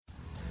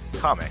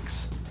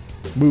Comics.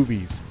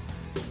 Movies.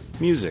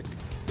 Music.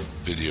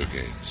 Video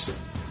games.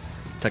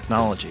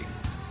 Technology.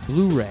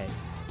 Blu-ray.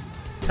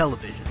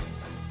 Television.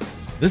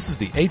 This is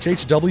the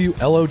HHW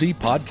LOD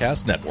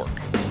Podcast Network.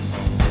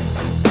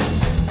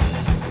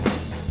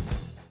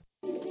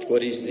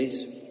 What is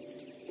this?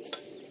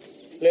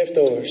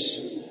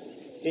 Leftovers.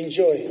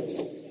 Enjoy.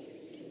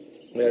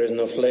 There is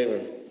no flavor.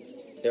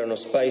 There are no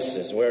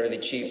spices. Where are the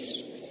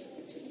chips?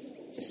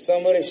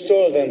 Somebody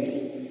stole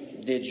them.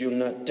 Did you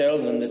not tell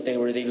them that they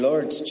were the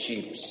Lord's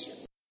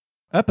chips?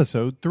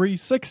 Episode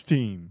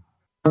 316.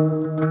 The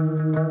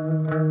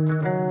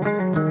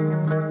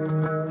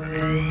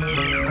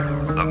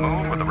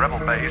moon with the rebel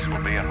base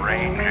will be in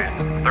range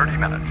in 30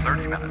 minutes.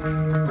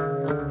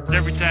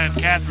 Every time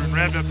Catherine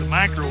revved up the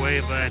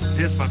microwave, I'd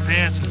piss my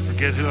pants and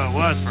forget who I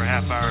was for a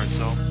half hour or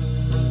so.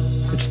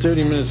 It's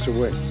 30 minutes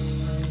away.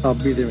 I'll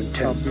be there in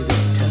 10.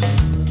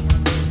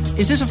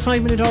 Is this a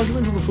 5-minute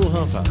argument or a full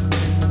half hour?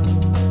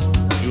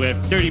 You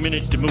have 30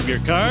 minutes to move your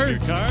car.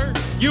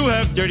 You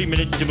have 30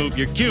 minutes to move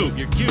your cube.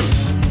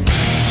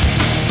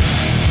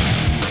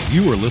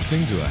 You are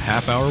listening to a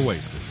half hour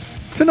wasted.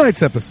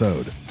 Tonight's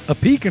episode, a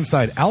peek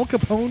inside Al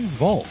Capone's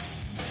vault.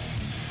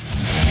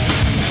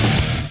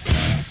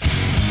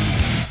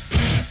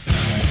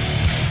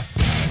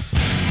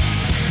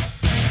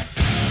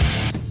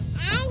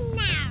 And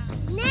now,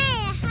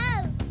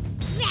 Neho,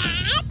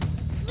 Brad,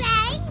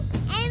 Frank,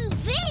 and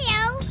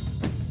Video.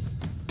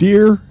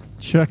 Dear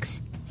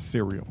Chex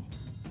Cereal,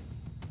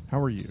 how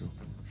are you?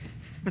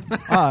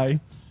 I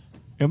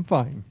am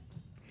fine.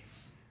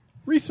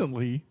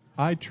 Recently,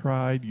 I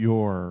tried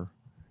your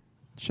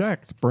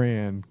Chex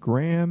brand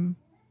graham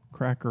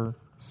cracker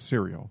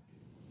cereal.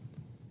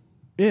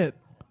 It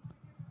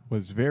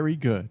was very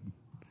good.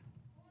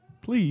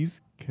 Please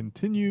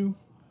continue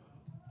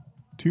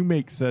to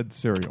make said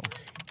cereal.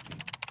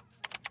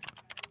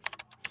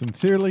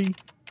 Sincerely,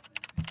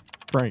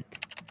 Frank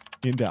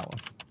in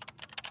Dallas.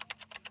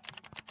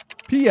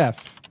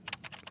 P.S.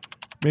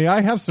 May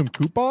I have some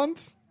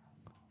coupons?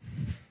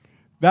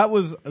 That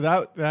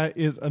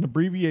is an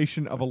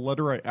abbreviation of a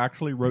letter I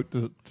actually wrote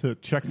to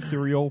Chex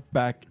Cereal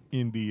back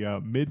in the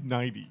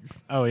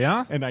mid-'90s. Oh,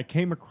 yeah? And I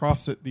came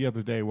across it the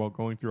other day while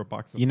going through a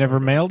box of You never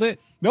mailed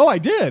it? No, I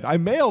did. I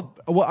mailed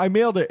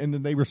it, and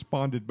then they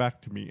responded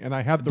back to me. And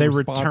I have the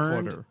response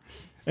letter.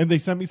 And they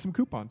sent me some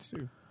coupons,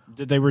 too.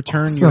 Did they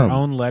return your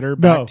own letter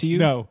back to you?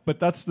 No,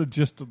 but that's the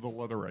gist of the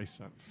letter I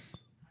sent.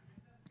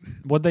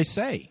 What'd they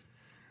say?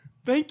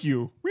 Thank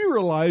you. We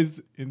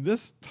realize in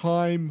this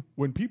time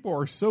when people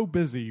are so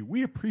busy,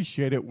 we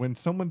appreciate it when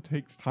someone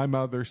takes time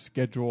out of their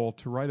schedule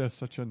to write us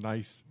such a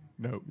nice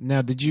note.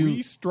 Now,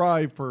 We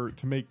strive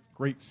to make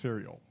great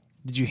cereal.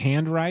 Did you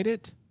handwrite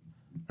it?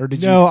 Or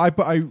did No, I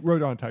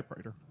wrote it on a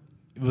typewriter.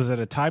 Was it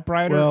a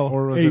typewriter? Well,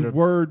 or was it a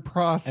word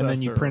processor. And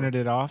then you printed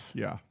it off?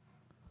 Yeah.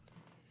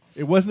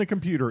 It wasn't a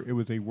computer. It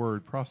was a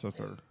word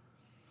processor,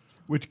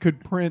 which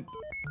could print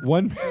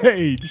one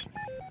page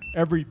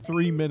every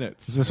 3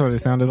 minutes. Is this what it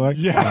sounded like?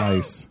 Yeah.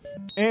 Nice.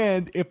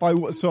 And if I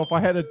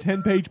had a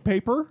 10-page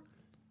paper,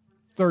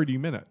 30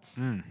 minutes.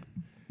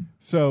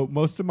 So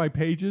most of my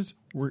pages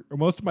were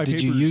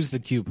Did you use the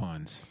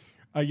coupons?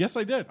 Yes,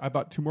 I did. I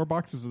bought 2 more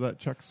boxes of that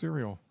Chex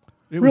cereal.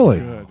 It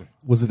Really? was good.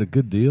 Was it a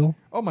good deal?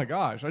 Oh my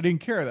gosh, I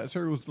didn't care. That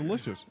cereal was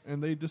delicious,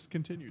 and they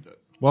discontinued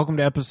it. Welcome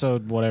to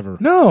episode whatever.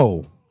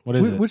 No. What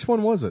is it? Which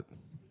one was it?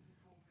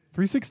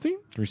 316?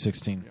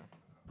 316. Yeah.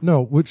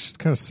 No, which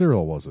kind of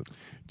cereal was it?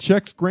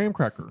 Chex graham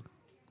cracker.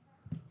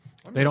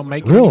 They don't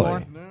make it Really?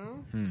 anymore?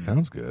 No.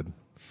 Sounds good.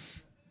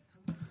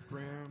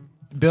 Graham.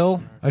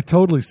 Bill, I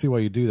totally see why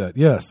you do that.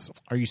 Yes.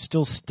 are you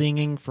still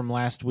stinging from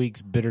last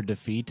week's bitter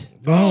defeat?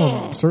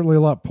 Oh, certainly a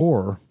lot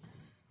poorer.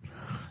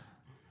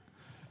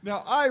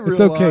 Now I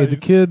It's realize okay. The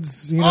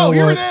kids, you know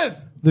here what? it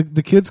is.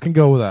 The kids can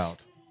go without.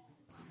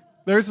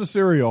 There's the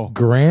cereal.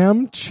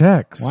 Graham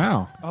Chex.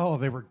 Wow. Oh,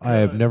 they were good. I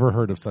have never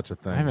heard of such a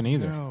thing. I haven't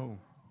either. No.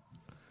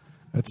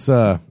 It's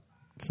an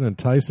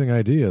enticing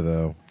idea,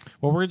 though.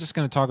 Well, we're just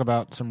going to talk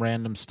about some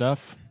random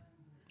stuff.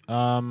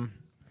 I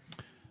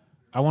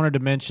wanted to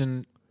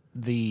mention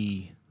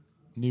the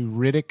new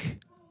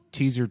Riddick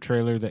teaser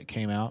trailer that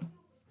came out.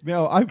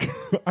 No, I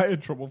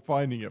had trouble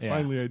finding it. Yeah.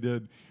 Finally, I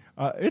did.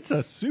 It's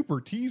a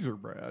super teaser,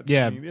 Brad.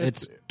 Yeah, I mean,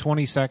 it's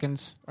 20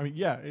 seconds. I mean,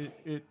 yeah,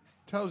 it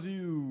tells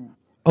you.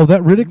 Oh,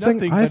 that Riddick Nothing,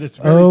 thing? but it's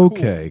very cool.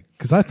 Okay,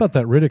 because I thought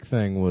that Riddick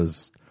thing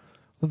was...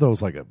 I thought that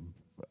was like a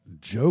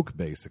joke,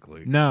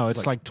 basically. No,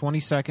 it's like 20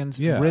 seconds.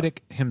 Yeah. Riddick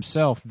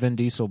himself, Vin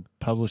Diesel,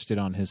 published it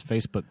on his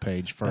Facebook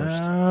page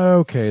first.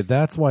 Okay,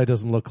 that's why it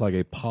doesn't look like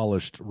a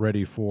polished,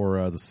 ready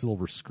for the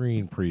silver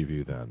screen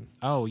preview then.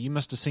 Oh, you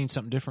must have seen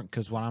something different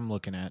because what I'm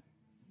looking at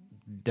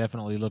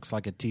definitely looks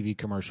like a TV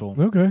commercial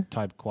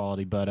type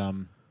quality. But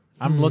I'm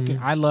looking.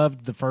 I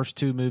loved the first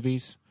 2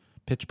 movies,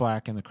 Pitch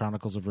Black and The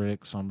Chronicles of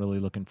Riddick, so I'm really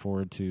looking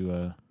forward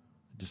to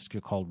just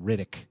called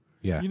Riddick.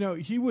 Yeah, You know,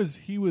 he was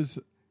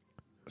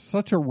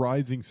such a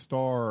rising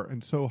star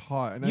and so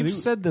hot. And You've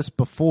said this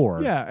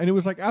before. Yeah, and it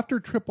was like after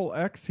Triple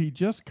X, he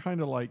just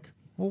kind of like...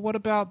 Well, what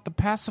about The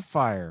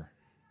Pacifier?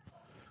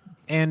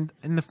 And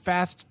in the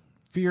Fast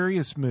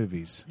Furious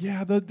movies.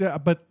 Yeah, but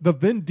the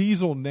Vin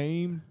Diesel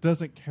name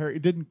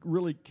didn't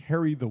really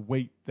carry the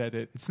weight that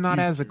it's not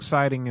as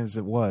exciting as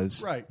it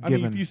was. Right. I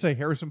mean, if you say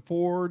Harrison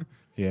Ford,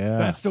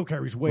 that still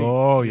carries weight.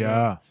 Oh,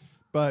 yeah.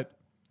 But,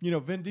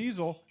 Vin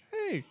Diesel,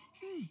 hey,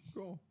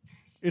 cool.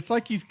 It's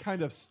like he's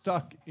kind of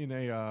stuck in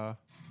a, I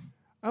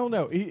don't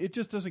know. It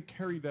just doesn't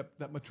carry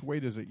that much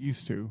weight as it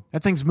used to.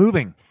 That thing's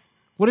moving.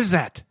 What is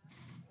that?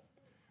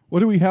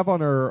 What do we have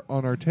on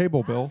our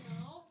table, Bill?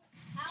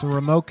 It's a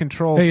remote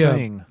control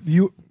thing.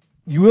 You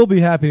will be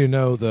happy to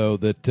know, though,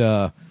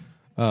 that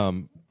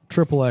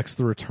Triple X,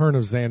 The Return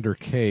of Xander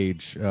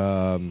Cage,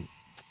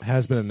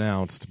 has been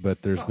announced,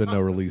 but there's been no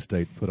release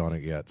date put on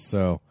it yet.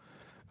 So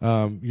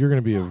you're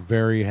going to be a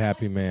very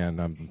happy man,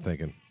 I'm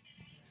thinking.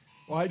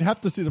 Well, I'd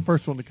have to see the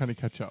first one to kind of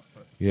catch up.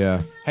 But.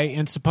 Yeah. Hey,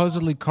 and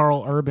supposedly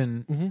Carl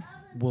Urban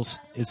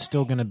is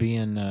still going to be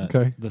in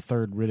the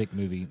third Riddick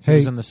movie. He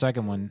was in the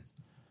second one.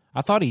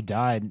 I thought he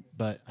died,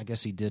 but I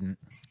guess he didn't.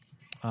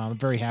 I'm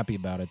very happy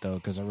about it, though,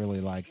 because I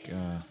really like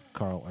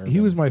Carl Urban. He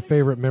was my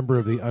favorite member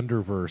of the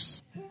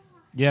Underverse.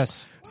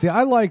 Yes. See,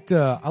 I liked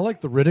the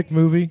Riddick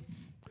movie,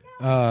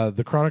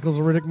 the Chronicles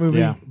of Riddick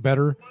movie,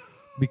 better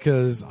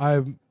because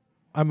I'm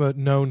a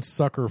known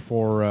sucker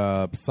for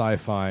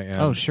sci-fi and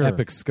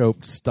epic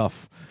scoped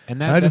stuff,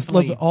 and I just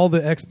love all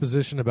the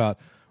exposition about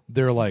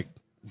they're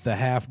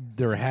half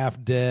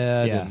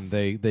dead, and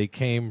they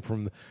came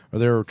from or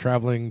they were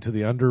traveling to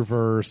the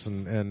Underverse,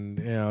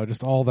 and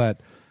just all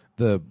that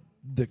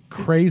the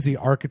crazy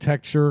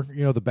architecture,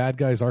 the bad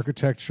guys'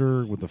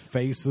 architecture with the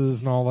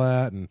faces and all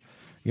that, and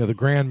the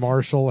Grand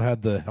Marshal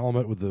had the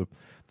helmet with the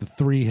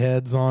 3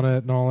 heads on it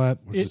and all that.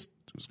 It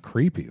was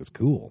creepy. It was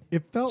cool.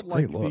 It felt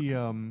like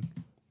the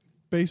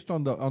based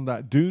on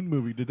that Dune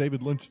movie, the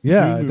David Lynch.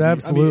 Yeah, Dune movie.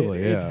 absolutely.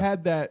 I mean, it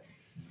had that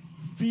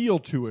feel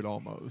to it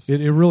almost.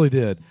 It really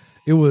did.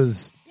 It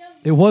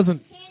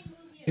wasn't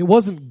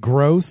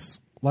gross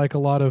like a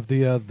lot of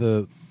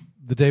the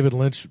David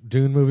Lynch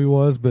Dune movie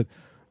was, but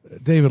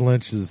David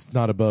Lynch is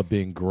not above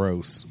being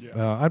gross. Yeah.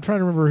 I'm trying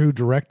to remember who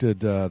directed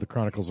the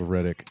Chronicles of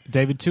Riddick.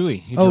 David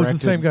Toohey. It's the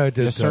same guy who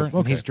did. Yes, sir. Okay.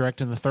 And he's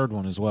directing the third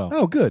one as well.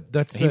 Oh, good.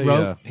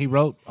 He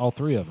wrote all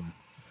 3 of them.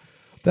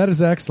 That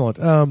is excellent.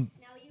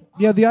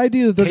 The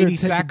idea that Katie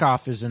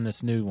Sackhoff is in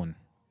this new one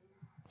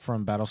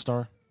from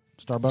Battlestar.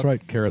 Starbuck. That's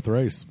right, Kareth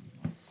Race.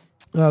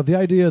 The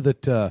idea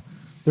that they're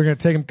going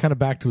to take him kind of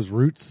back to his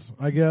roots,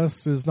 I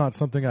guess, is not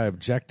something I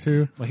object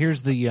to. Well,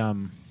 here's the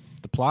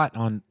plot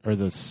or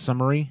the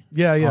summary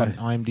on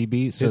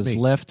IMDb. It says,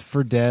 left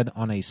for dead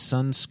on a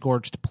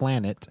sun-scorched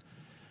planet,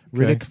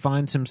 Riddick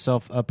finds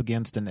himself up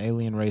against an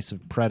alien race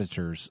of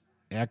predators.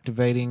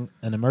 Activating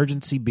an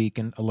emergency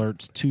beacon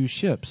alerts 2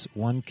 ships,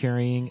 one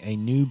carrying a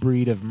new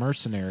breed of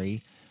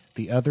mercenary,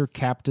 the other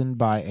captained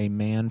by a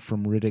man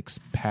from Riddick's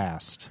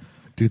past.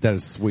 Dude, that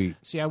is sweet.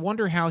 See, I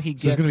wonder how he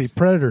gets... There's going to be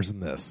predators in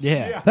this.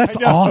 Yeah. That's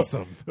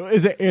awesome.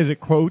 Is it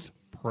quotes,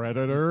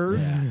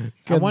 predators? Yeah.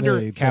 I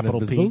wonder,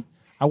 capital P,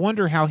 I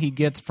wonder how he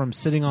gets from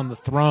sitting on the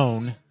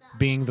throne,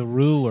 being the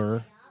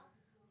ruler,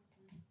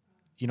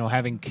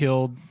 having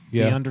killed the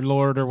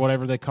Underlord or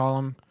whatever they call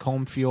him,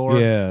 Colm Feore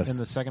in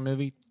the second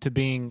movie, to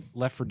being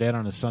left for dead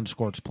on a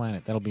sun-scorched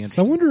planet. That'll be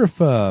interesting.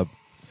 So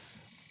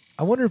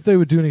I wonder if they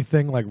would do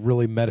anything like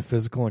really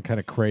metaphysical and kind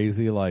of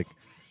crazy. Like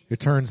it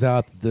turns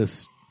out that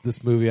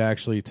this movie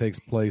actually takes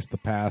place in the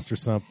past or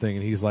something,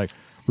 and he's like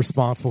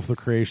responsible for the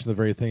creation of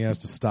the very thing he has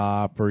to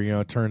stop, or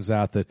it turns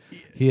out that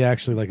he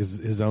actually like is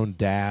his own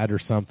dad or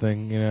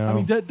something. I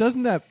mean,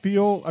 doesn't that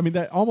feel? I mean,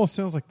 that almost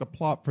sounds like the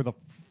plot for the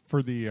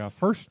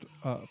first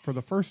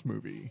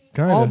movie.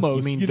 Kinda. Almost.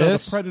 You mean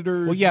the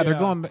predators? Well, yeah,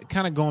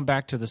 they're going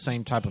back to the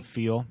same type of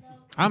feel.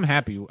 I'm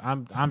happy.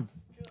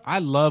 I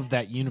love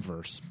that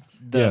universe.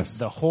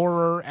 The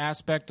horror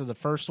aspect of the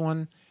first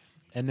one,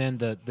 and then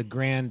the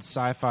grand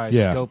sci-fi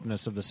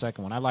scopeness of the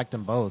second one. I liked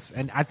them both,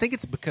 and I think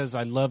it's because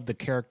I love the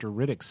character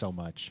Riddick so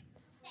much.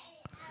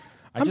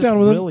 I just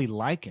really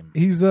like him.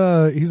 He's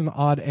an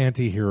odd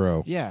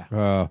anti-hero.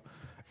 Yeah,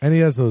 and he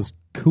has those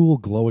cool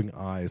glowing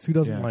eyes. Who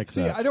doesn't like that?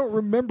 See, I don't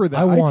remember that.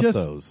 I want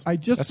those.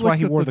 That's why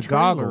he wore the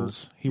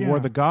goggles. He wore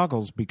the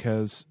goggles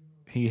because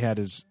he had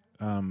his.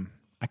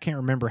 I can't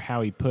remember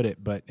how he put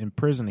it, but in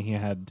prison he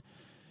had.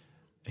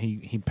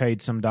 He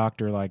paid some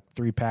doctor like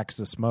 3 packs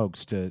of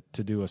smokes to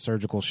do a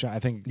surgical shine. I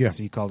think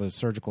he called it a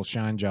surgical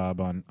shine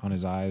job on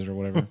his eyes or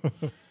whatever.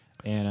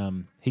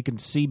 And he can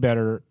see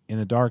better in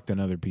the dark than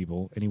other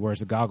people, and he wears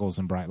the goggles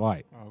in bright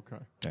light. Oh, okay.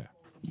 Yeah.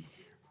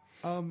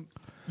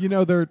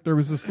 There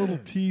was this little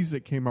tease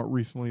that came out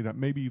recently that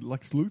maybe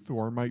Lex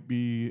Luthor might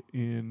be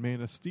in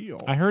Man of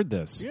Steel. I heard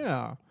this.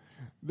 Yeah.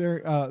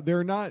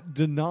 They're not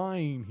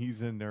denying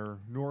he's in there,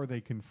 nor are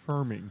they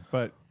confirming,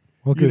 but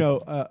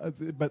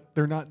but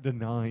they're not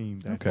denying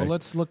that. Okay. Well,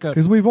 let's look up,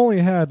 because we've only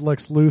had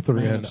Lex Luthor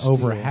in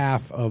over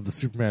half of the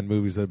Superman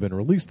movies that have been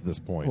released to this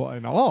point. Well,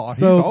 in all,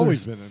 he's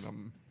always been in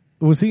them.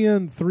 Was he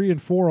in 3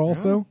 and 4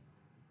 also?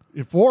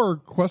 In 4,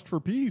 Quest for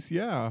Peace,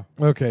 yeah.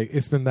 Okay,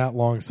 it's been that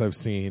long since I've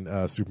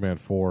seen Superman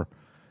 4.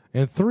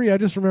 And 3, I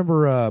just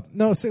remember...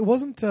 it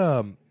wasn't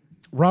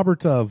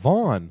Robert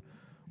Vaughn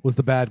was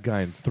the bad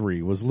guy in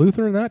 3. Was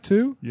Luther in that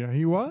too? Yeah,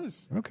 he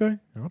was. Okay,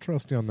 I'll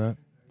trust you on that.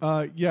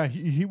 Yeah,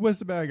 he was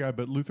the bad guy,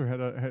 but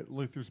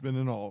Luther's been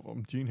in all of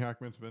them. Gene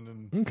Hackman's been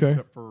in,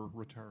 except for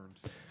Returns.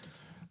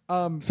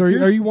 So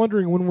are you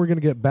wondering when we're going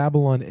to get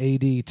Babylon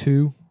AD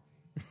 2?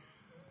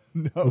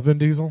 No. With Vin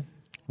Diesel?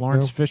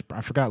 Lawrence Fishburne.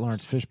 I forgot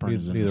Lawrence Fishburne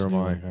is in this. Neither am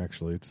I,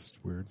 actually. It's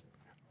weird.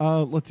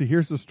 Let's see.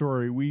 Here's the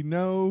story. We've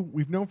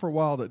known for a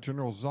while that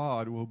General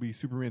Zod will be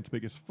Superman's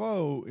biggest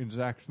foe in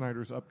Zack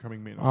Snyder's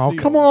upcoming Man of Steel. Oh,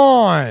 come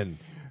on!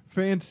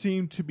 Fans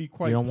seem to be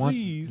quite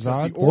pleased.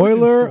 Zod?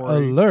 Spoiler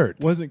alert!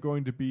 Wasn't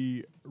going to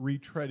be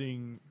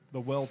retreading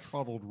the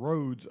well-trodden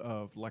roads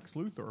of Lex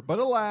Luthor, but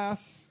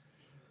alas,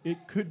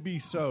 it could be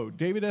so.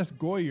 David S.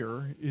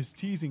 Goyer is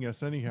teasing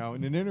us anyhow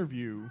in an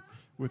interview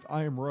with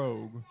I Am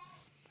Rogue.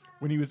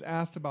 When he was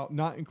asked about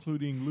not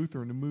including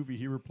Luthor in the movie,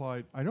 he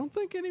replied, "I don't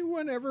think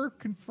anyone ever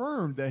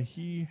confirmed that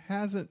he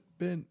hasn't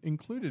been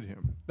included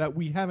him. That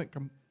we haven't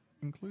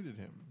included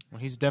him."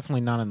 Well, he's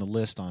definitely not on the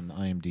list on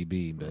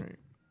IMDb, but right.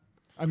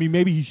 I mean,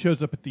 maybe he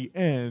shows up at the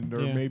end,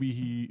 or maybe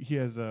he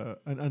has an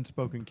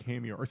unspoken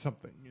cameo or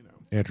something. You know,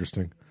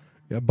 interesting.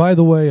 Yeah. By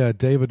the way,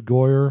 David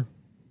Goyer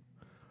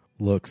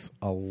looks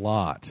a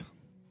lot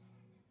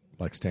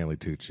like Stanley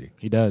Tucci.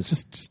 He does.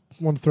 Just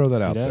want to throw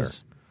that out there.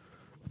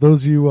 For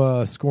those of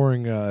you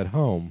scoring at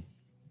home,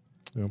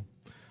 you know,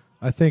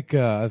 I think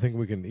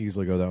we can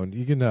easily go that one.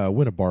 You can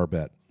win a bar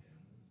bet.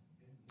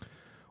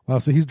 Wow,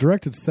 so he's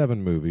directed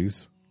 7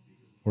 movies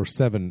or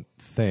 7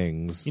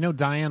 things. You know,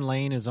 Diane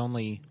Lane is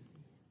only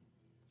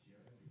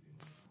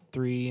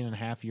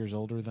 3.5 years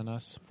older than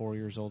us, 4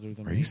 years older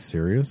than me. Are you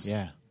serious?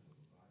 Yeah.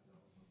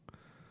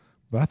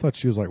 But I thought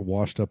she was like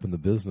washed up in the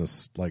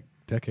business like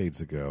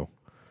decades ago.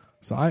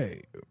 So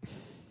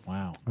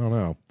wow. I don't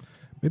know.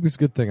 Maybe it's a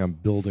good thing I'm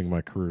building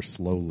my career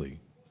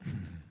slowly.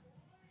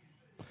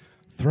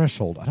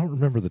 Threshold. I don't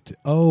remember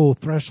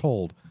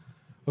Threshold.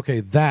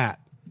 Okay, that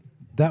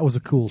was a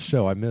cool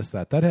show. I missed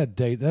that. That had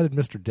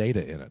Mr.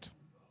 Data in it.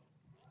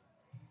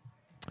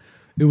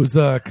 It was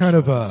kind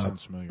of a.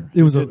 Sounds familiar.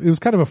 It was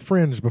kind of a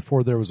fringe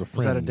before there was a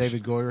fringe. Was that a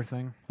David Goyer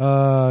thing?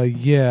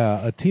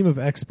 Yeah. A team of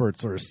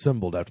experts are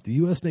assembled after the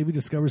U.S. Navy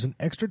discovers an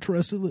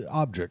extraterrestrial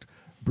object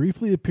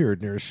briefly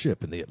appeared near a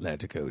ship in the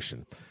Atlantic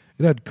Ocean.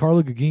 It had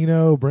Carla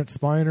Gugino, Brent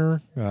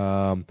Spiner.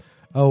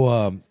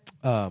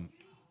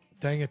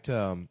 Dang it!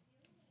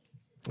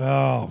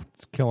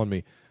 It's killing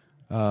me.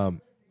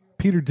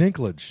 Peter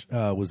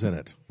Dinklage was in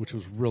it, which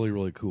was really,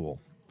 really cool.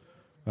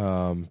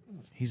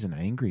 He's an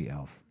angry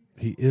elf.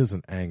 He is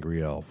an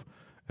angry elf.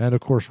 And,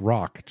 of course,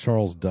 Rock,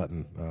 Charles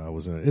Dutton,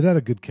 was in it. It had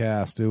a good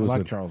cast. I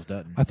like Charles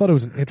Dutton. I thought it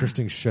was an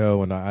interesting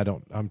show, and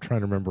I'm trying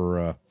to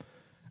remember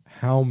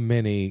how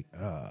many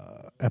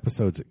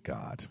episodes it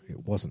got.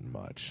 It wasn't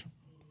much.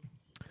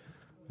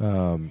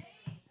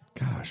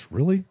 Gosh,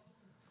 really?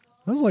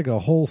 That was like a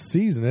whole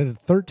season. It had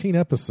 13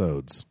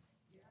 episodes.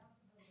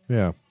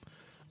 Yeah.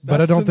 But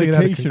I don't think it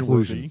had a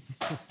conclusion.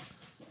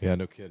 Yeah,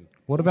 no kidding.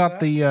 What about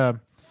the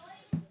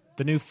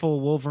new full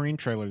Wolverine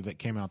trailer that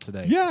came out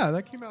today? Yeah,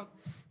 that came out.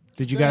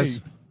 Did you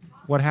guys?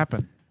 What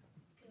happened?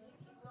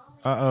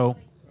 Uh-oh.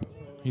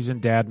 He's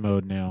in dad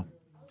mode now.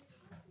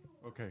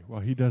 Okay, well,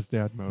 he does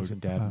dad mode. He's in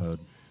dad mode.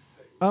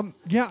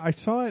 Yeah, I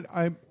saw it.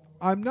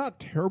 I'm not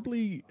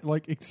terribly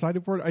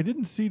excited for it. I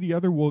didn't see the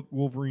other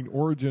Wolverine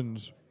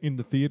Origins in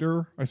the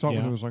theater. I saw it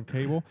when it was on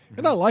cable,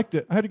 and I liked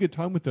it. I had a good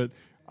time with it.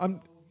 I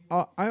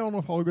don't know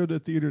if I'll go to the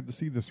theater to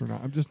see this or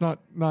not. I'm just not.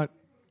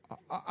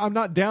 I'm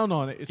not down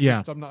on it. It's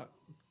just I'm not.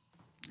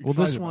 Well,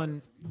 this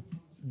one,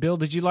 Bill,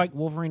 did you like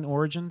Wolverine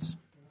Origins?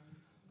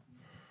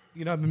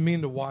 You know, I've been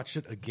meaning to watch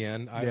it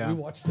again. We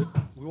watched it.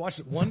 We watched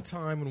it one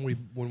time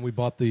when we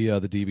bought the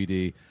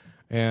DVD,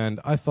 and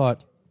I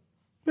thought,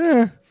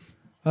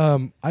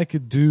 I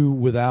could do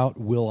without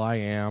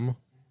Will.i.am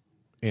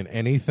in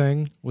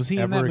anything. Was he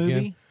ever in that again.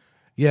 movie?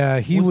 Yeah,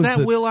 he was that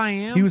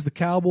Will.i.am? He was the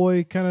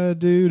cowboy kind of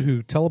dude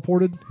who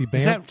teleported. He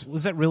bamfed.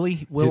 Was that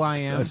really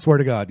Will.i.am? I swear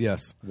to God,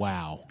 yes.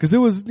 Wow. Because it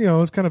was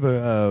kind of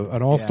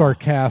an all-star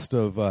cast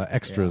of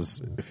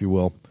extras, if you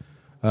will.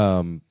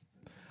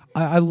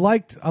 I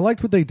liked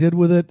what they did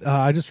with it.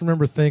 I just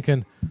remember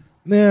thinking,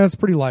 it's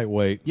pretty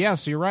lightweight. Yeah,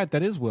 so you're right.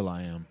 That is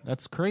Will.i.am.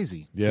 That's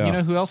crazy. Yeah. And you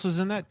know who else was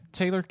in that?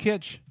 Taylor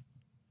Kitsch.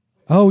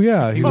 Oh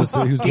yeah, he was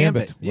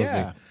Gambit, wasn't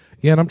yeah.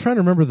 he? Yeah, and I'm trying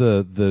to remember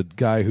the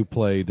guy who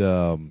played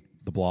the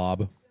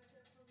Blob.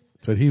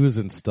 But he was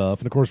in stuff,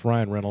 and of course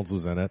Ryan Reynolds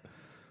was in it.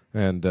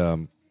 And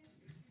I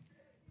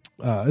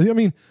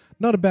mean,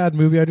 not a bad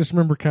movie. I just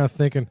remember kind of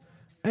thinking,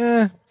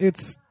 the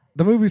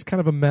movie's kind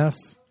of a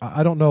mess.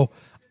 I don't know.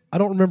 I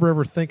don't remember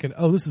ever thinking,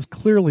 this is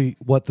clearly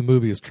what the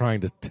movie is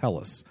trying to tell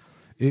us.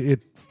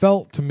 It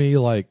felt to me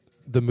like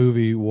the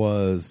movie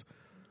was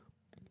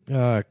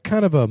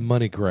kind of a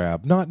money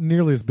grab. Not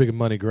nearly as big a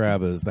money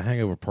grab as The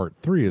Hangover Part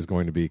 3 is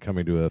going to be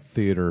coming to a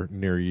theater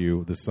near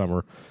you this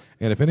summer.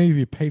 And if any of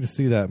you pay to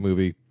see that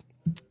movie,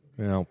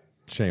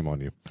 shame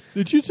on you.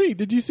 Did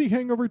you see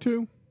Hangover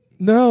 2?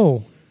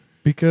 No,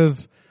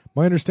 because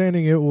My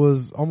understanding, it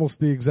was almost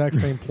the exact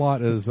same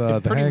plot as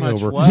The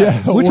Hangover,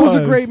 which was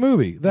a great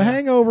movie. The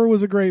Hangover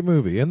was a great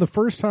movie, and the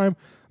first time,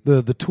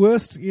 the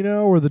twist,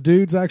 where the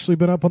dude's actually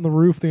been up on the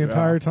roof the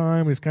entire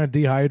time, he's kind of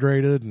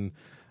dehydrated and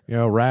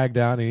ragged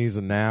out, and he needs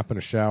a nap and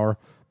a shower.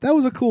 That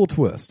was a cool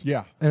twist.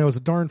 Yeah, and it was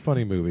a darn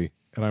funny movie,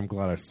 and I'm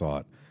glad I saw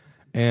it.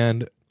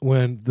 And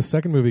when the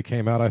second movie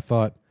came out, I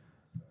thought,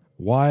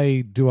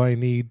 why do I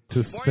need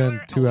to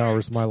spend 2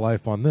 hours of my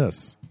life on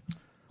this?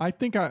 I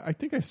think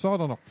I saw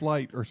it on a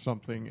flight or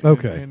something.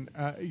 Okay.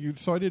 And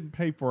so I didn't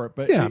pay for it.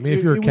 But yeah,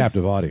 if you're a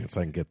captive audience,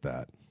 I can get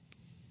that.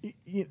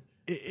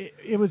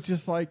 It was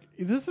just like,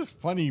 this is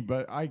funny,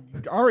 but I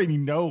already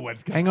know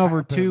what's going to happen.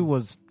 Hangover 2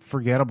 was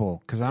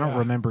forgettable because I don't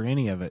remember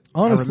any of it.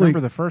 Honestly, I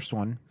remember the first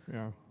one.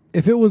 Yeah.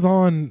 If it was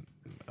on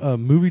a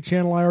movie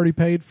channel I already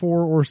paid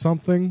for or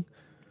something,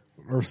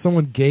 or if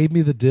someone gave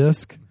me the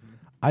disc,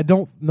 I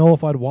don't know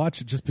if I'd watch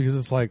it just because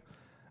it's like,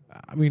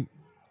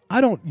 I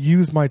don't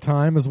use my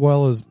time as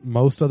well as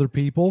most other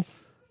people,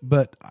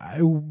 but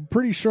I'm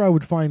pretty sure I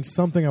would find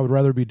something I would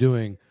rather be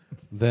doing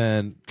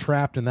than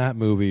trapped in that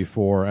movie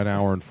for an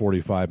hour and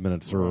 45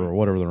 minutes or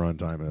whatever the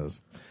runtime is.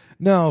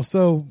 No,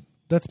 so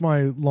that's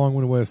my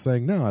long-winded way of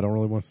saying no, I don't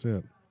really want to see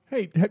it.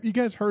 Hey, have you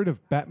guys heard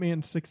of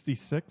Batman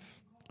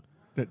 66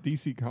 that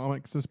DC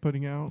Comics is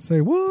putting out?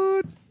 Say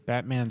what?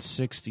 Batman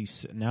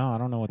 66. No, I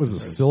don't know what was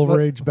this a is.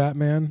 Silver Age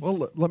Batman?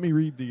 Well, let me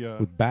read the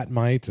with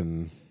Batmite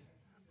and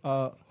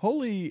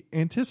wholly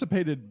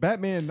anticipated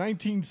Batman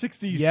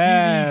 1960s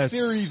Yes. TV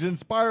series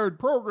inspired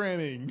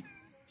programming.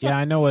 Yeah,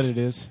 I know what it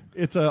is.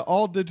 It's an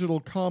all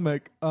digital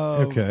comic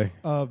of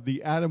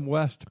the Adam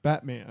West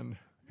Batman.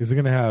 Is it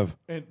going to have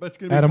but it's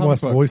gonna be Adam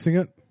West book. voicing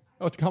it?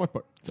 Oh, it's a comic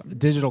book.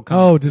 Digital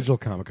comic. Oh, digital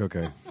comic.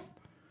 Okay.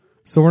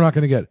 So we're not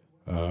going to get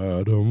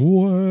Adam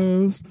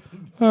West.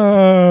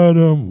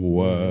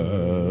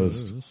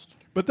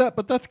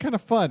 But that's kind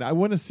of fun. I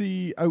want to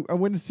see. I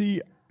want to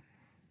see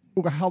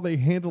how they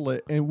handle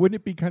it, and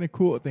wouldn't it be kind of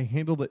cool if they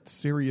handled it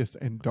serious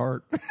and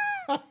dark?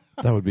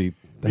 That would be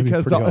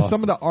because pretty awesome.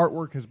 some of the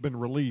artwork has been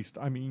released.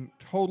 I mean,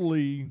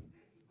 totally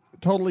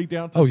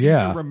down to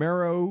yeah.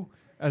 Romero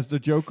as the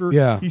Joker.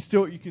 Yeah,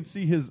 you can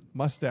see his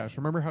mustache.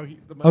 Remember how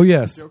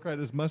yes, the Joker had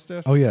his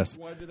mustache. Oh yes,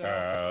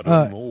 there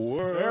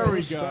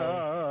we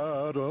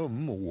go.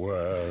 Adam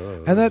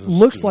West. And that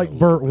looks like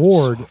Burt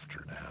Ward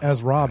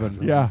as Robin.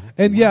 Yeah,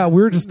 and yeah,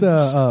 we were just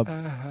I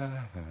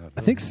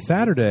think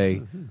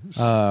Saturday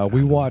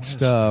we watched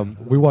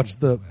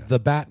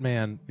the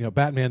Batman,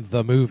 Batman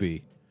the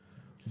movie.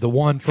 The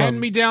one from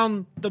Hand me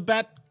down the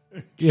bat.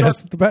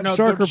 Yes, the bat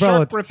shark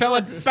repellent. Shark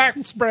repellent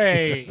bat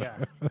spray. Yeah.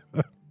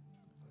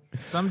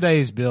 Some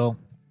days, Bill,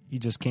 you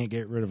just can't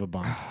get rid of a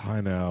bomb.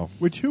 I know.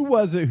 Who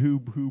was it who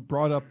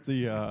brought up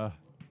the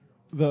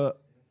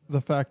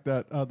fact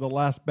that the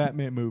last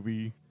Batman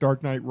movie,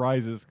 Dark Knight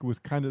Rises, was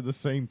kind of the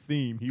same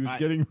theme? He was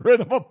getting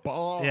rid of a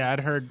bomb. Yeah, I'd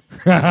heard.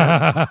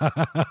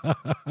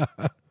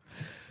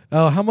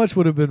 Oh, how much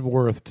would have been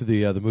worth to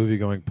the movie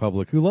going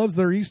public, who loves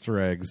their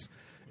Easter eggs,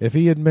 if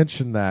he had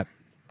mentioned that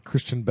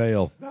Christian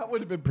Bale? That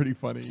would have been pretty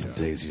funny. Some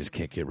days you just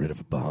can't get rid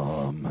of a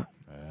bomb.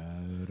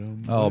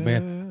 Oh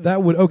man,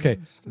 that would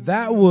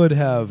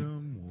have.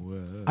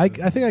 I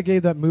think I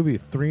gave that movie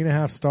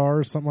 3.5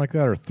 stars, something like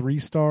that, or 3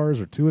 stars,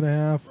 or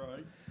 2.5.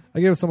 Right. I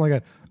gave it something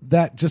like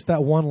that.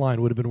 That one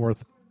line would have been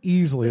worth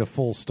easily a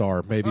full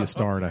star, maybe a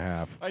star and a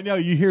half. I know,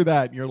 you hear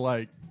that and you're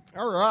like,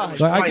 all right.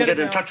 Try and get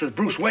in touch with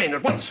Bruce Wayne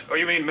at once. Oh,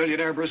 you mean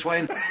millionaire Bruce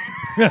Wayne?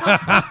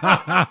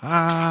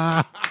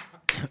 Try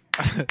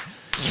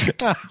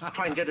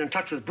and get in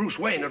touch with Bruce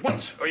Wayne at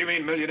once. Oh, you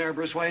mean millionaire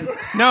Bruce Wayne?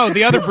 No,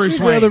 the other Bruce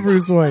Wayne. The other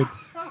Bruce Wayne.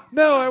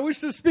 No, I wish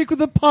to speak with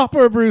the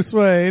pauper Bruce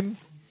Wayne.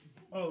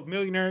 Oh,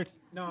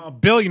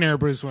 billionaire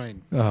Bruce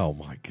Wayne. Oh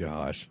my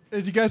gosh!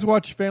 Did you guys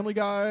watch Family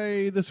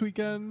Guy this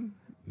weekend?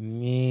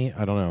 I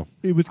don't know.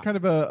 It was kind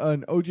of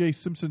an O.J.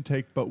 Simpson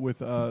take, but with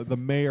the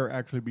mayor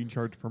actually being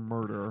charged for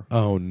murder.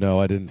 Oh no,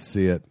 I didn't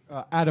see it.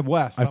 Adam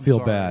West. I feel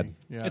bad.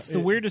 Yeah, it's the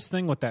weirdest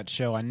thing with that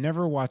show. I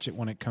never watch it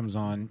when it comes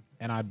on,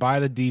 and I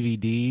buy the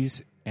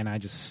DVDs and I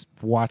just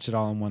watch it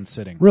all in one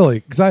sitting. Really?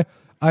 Because I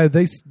have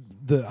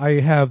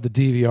the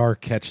DVR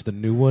catch the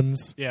new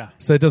ones. Yeah.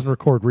 So it doesn't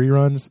record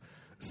reruns.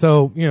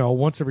 So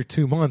once every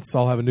 2 months,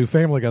 I'll have a new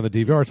Family Guy on the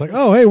DVR. It's like,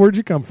 oh hey, where'd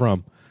you come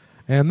from?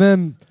 And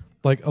then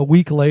like a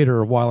week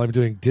later, while I'm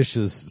doing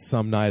dishes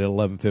some night at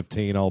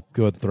 11:15, I'll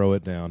go ahead and throw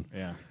it down.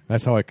 Yeah.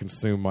 That's how I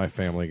consume my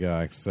Family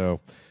Guy. So,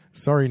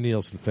 sorry,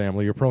 Nielsen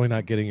family, you're probably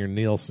not getting your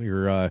Nielsen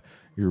your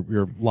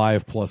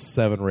Live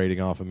 +7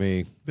 rating off of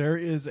me. There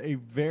is a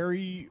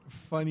very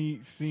funny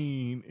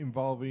scene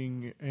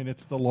involving, and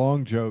it's the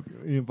long joke,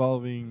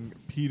 involving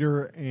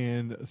Peter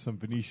and some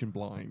Venetian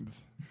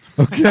blinds.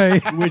 Okay.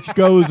 Which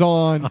goes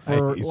on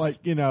for Nice.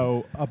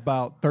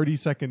 about 30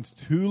 seconds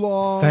too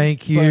long.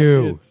 Thank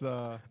you.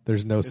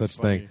 There's no it's such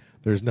funny. thing.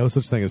 There's no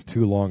such thing as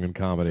too long in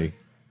comedy.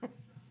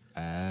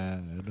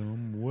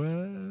 Adam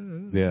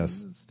West.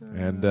 Yes.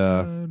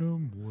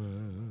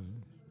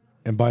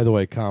 And by the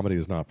way, comedy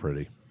is not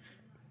pretty.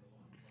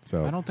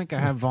 So I don't think I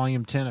have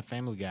volume 10 of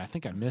Family Guy. I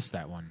think I missed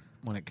that one.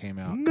 when it came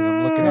out because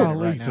I'm looking at it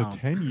right now. So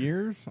 10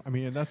 years? I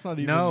mean, that's not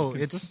even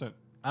consistent.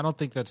 I don't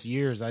think that's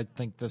years. I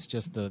think that's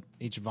just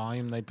each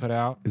volume they put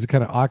out. Is it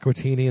kind of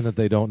Aquatini in that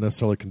they don't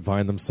necessarily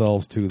confine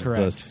themselves to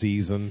the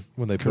season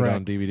when they put it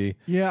on DVD?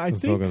 Yeah, I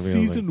think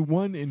season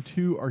 1 and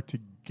 2 are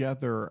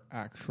together,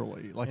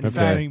 actually. Like in the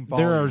same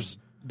volume.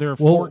 There are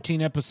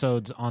 14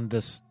 episodes on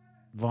this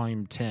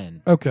volume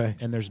 10. Okay.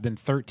 And there's been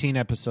 13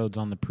 episodes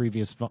on the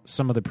previous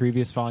some of the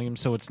previous volumes,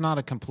 so it's not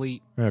a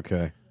complete...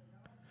 Okay.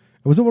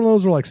 Was it one of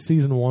those where like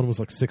season 1 was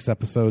like 6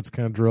 episodes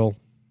kind of drill?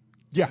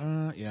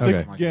 Yeah. Yeah.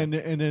 Okay. Yeah,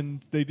 and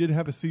then they did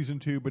have a season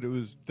 2, but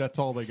that's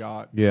all they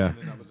got. Yeah. And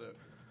then that was it.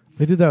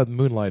 They did that with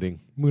Moonlighting.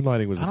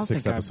 Moonlighting was a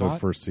 6-episode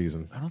first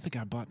season. I don't think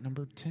I bought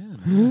number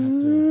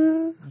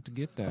 10. I have to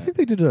get that. I think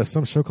they did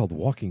some show called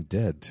Walking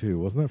Dead, too.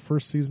 Wasn't that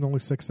first season only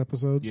 6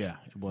 episodes? Yeah,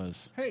 it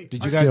was. Hey,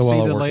 did you guys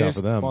see the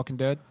latest Walking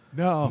Dead?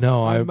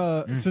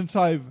 No. Since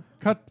I've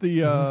cut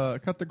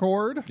the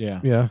cord.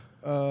 Yeah.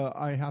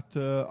 I'll have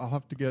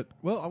to get.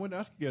 Well, I want to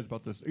ask you guys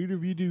about this. Either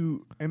of you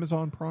do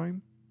Amazon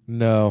Prime?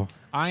 No.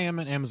 I am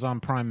an Amazon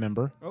Prime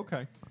member.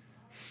 Okay.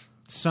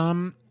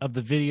 Some of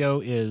the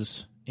video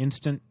is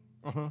instant,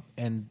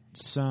 and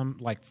some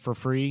like for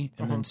free,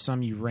 and then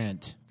some you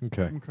rent.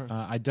 Okay.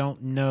 I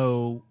don't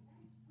know.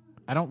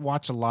 I don't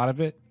watch a lot of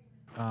it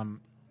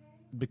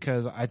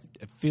because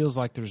it feels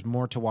like there's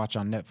more to watch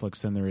on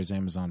Netflix than there is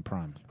Amazon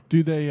Prime.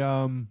 Do they?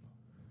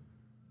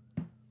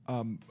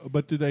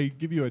 But do they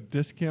give you a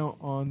discount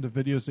on the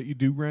videos that you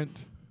do rent?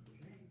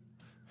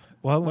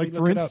 Well, like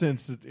for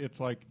instance,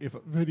 it's like if a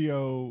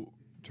video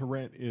to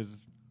rent is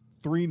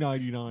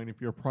 $3.99,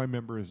 if you're a Prime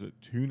member, is it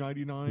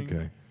 $2.99?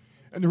 Okay.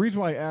 And the reason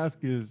why I ask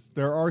is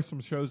there are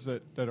some shows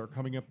that are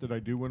coming up that I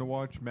do want to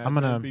watch. Mad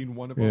Men being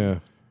one of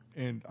them.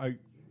 And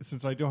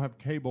since I don't have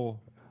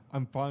cable,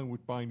 I'm fine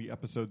with buying the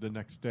episode the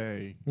next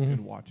day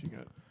and watching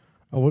it.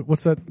 Oh,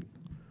 what's that?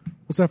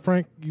 What's that,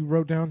 Frank? You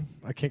wrote down?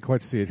 I can't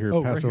quite see it here.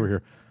 Pass over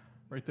here.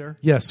 Right there?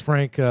 Yes,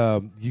 Frank,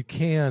 you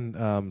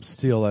can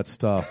steal that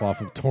stuff off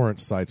of torrent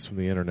sites from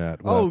the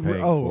internet without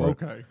paying for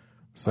it. Okay.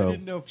 So, I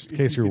didn't know just in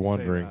case you're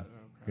wondering.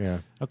 Yeah.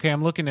 Okay,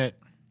 I'm looking at...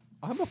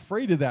 I'm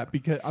afraid of that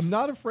because I'm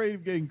not afraid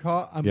of getting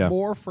caught. I'm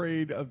more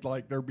afraid of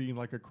like there being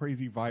like a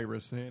crazy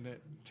virus in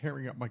it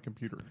tearing up my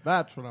computer.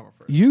 That's what I'm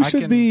afraid of. You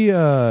should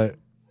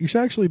you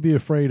should actually be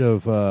afraid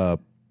of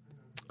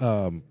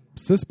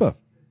CISPA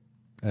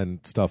and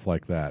stuff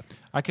like that.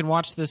 I can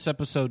watch this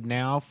episode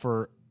now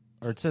or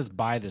it says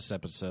buy this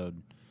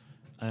episode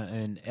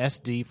in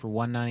SD for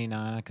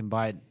 $1.99. I can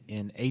buy it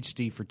in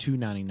HD for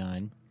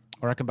 $2.99,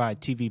 or I can buy a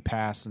TV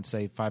Pass and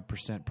save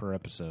 5% per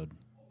episode.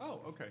 Oh,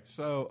 okay.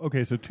 So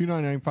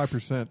 $2.99,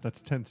 5%.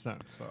 That's 10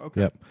 cents. So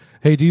okay. Yep.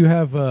 Hey, do you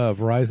have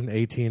Verizon,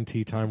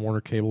 AT&T, Time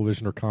Warner,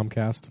 Cablevision, or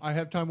Comcast? I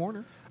have Time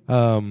Warner.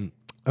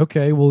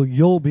 Okay. Well,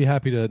 you'll be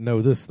happy to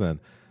know this then.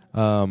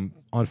 On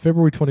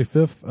February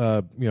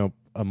 25th,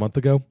 a month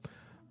ago,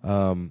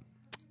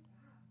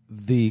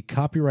 the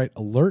copyright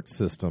alert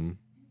system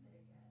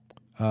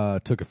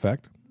took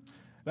effect.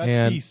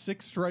 That's the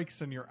 6 strikes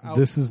and you're out.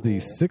 This is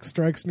the 6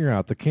 strikes and you're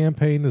out. The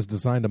campaign is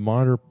designed to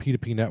monitor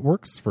P2P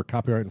networks for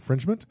copyright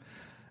infringement.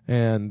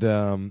 And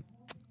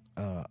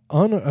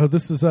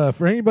this is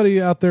for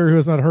anybody out there who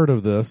has not heard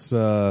of this,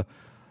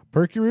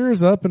 perk your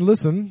ears up and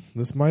listen.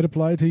 This might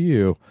apply to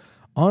you.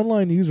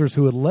 Online users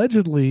who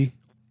allegedly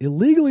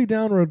illegally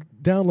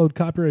download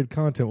copyrighted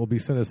content will be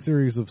sent a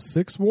series of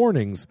 6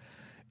 warnings,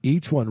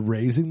 each one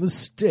raising the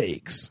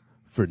stakes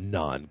for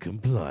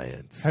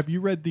non-compliance. Have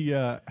you read the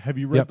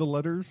the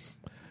letters?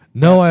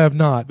 No, I have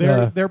not.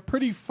 They're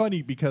pretty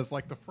funny because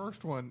like the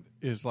first one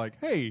is like,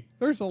 hey,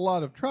 there's a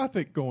lot of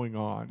traffic going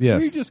on.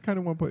 Yes. We just kind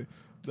of want to put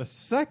the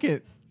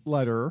second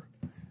letter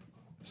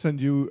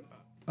sends you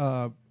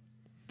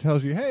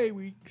tells you, hey,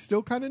 we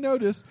still kind of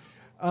noticed.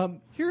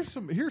 Here's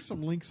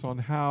some links on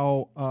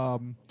how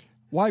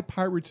why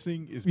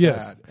pirating is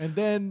bad, and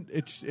then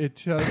it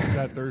shows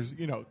that there's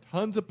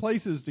tons of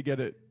places to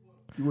get it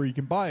where you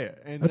can buy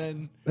it, and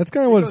that's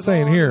kind of what it's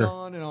saying here.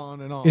 On and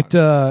on and on.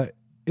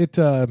 It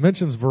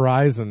mentions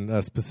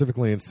Verizon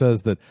specifically and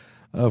says that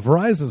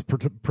Verizon has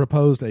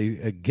proposed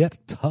a Get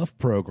Tough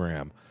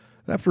program.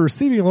 After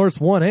receiving alerts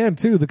 1 and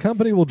 2, the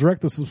company will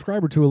direct the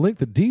subscriber to a link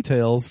that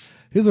details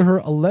his or her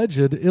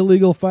alleged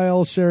illegal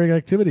file sharing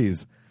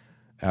activities.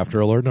 After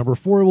alert number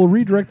 4, it will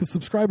redirect the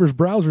subscriber's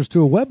browsers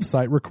to a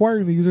website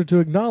requiring the user to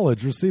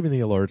acknowledge receiving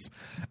the alerts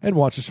and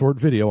watch a short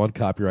video on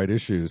copyright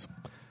issues.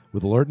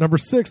 With alert number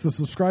 6, the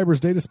subscriber's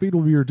data speed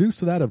will be reduced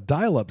to that of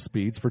dial-up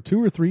speeds for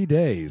 2 or 3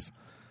 days.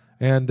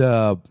 And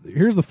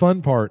here's the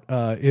fun part.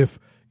 If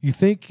you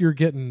think you're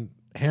getting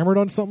hammered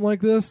on something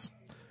like this,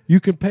 you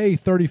can pay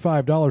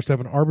 $35 to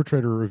have an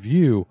arbitrator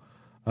review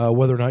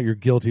whether or not you're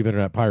guilty of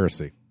internet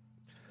piracy.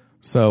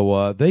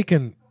 So they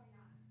can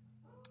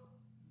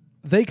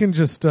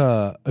just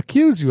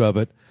accuse you of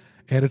it,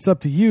 and it's up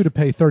to you to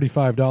pay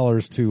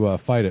 $35 to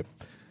fight it.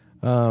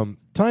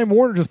 Time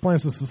Warner just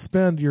plans to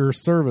suspend your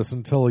service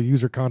until a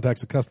user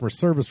contacts a customer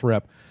service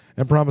rep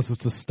and promises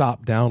to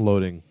stop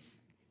downloading.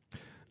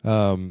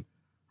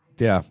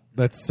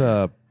 That's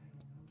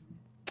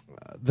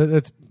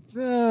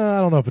I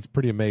don't know if it's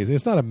pretty amazing.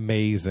 It's not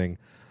amazing,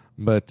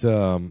 but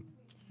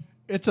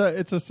it's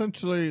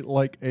essentially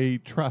like a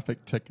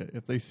traffic ticket.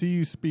 If they see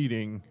you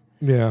speeding,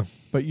 yeah,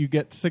 but you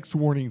get 6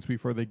 warnings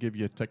before they give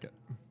you a ticket,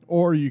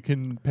 or you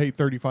can pay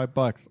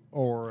 $35,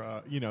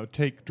 or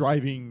take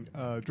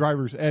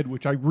driver's ed,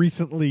 which I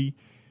recently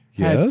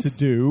had to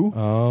do.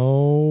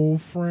 Oh,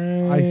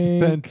 Frank, I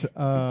spent.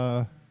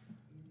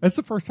 That's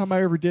the first time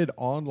I ever did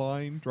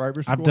online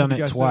driver's school. I've done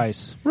it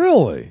twice.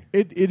 Really?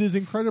 It is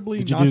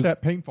incredibly not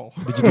that painful.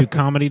 Did you do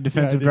comedy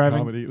defensive driving?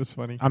 Comedy. It was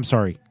funny. I'm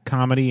sorry,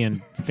 comedy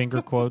and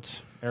finger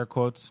quotes, air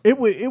quotes. It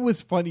was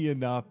funny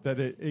enough that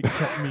it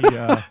kept me.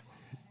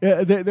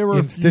 There were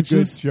in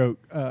stitches. There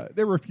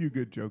were a few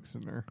good jokes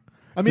in there.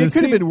 I mean, it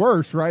could have been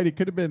worse, right? It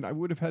could have been. I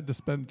would have had to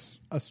spend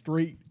a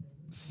straight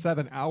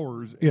 7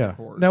 hours. In the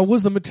course. Now,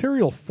 was the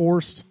material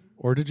forced?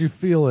 Or did you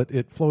feel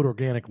it flowed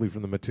organically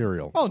from the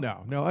material? Oh,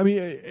 no. I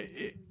mean,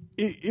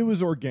 it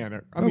was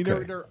organic. I mean,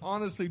 they're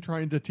honestly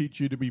trying to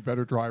teach you to be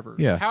better drivers.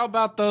 Yeah. How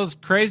about those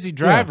crazy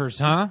drivers,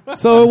 huh?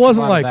 So it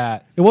wasn't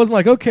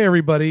like okay,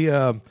 everybody.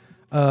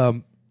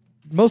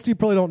 Most of you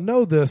probably don't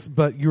know this,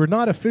 but you're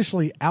not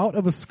officially out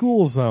of a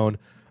school zone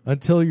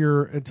until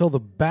the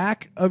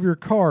back of your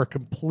car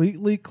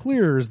completely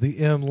clears the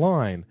end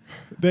line.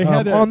 They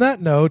had on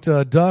that note,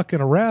 a duck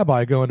and a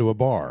rabbi go into a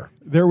bar.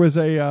 There was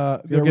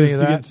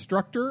the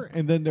instructor,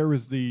 and then there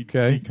was the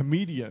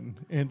comedian,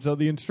 and so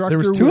the instructor. There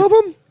was 2 of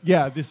them.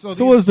 Yeah.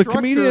 So was the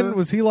comedian?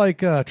 Was he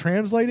like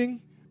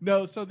translating?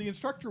 No. So the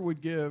instructor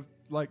would give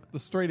like the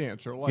straight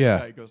answer, like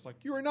that. He goes like,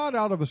 "You are not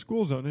out of a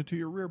school zone until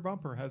your rear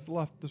bumper has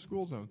left the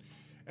school zone."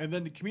 And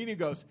then the comedian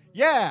goes,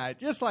 "Yeah,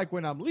 just like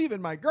when I'm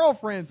leaving my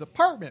girlfriend's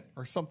apartment,"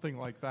 or something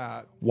like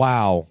that.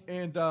 Wow.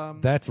 And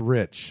that's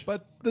rich.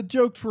 But the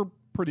jokes were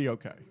pretty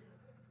okay.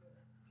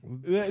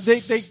 They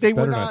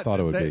were not. Than I thought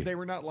it would be. They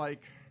were not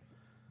like,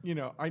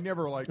 I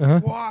never like.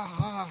 Wah,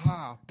 ha,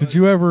 ha. Did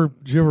you ever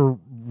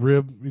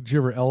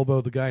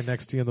elbow the guy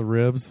next to you in the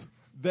ribs?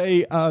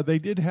 They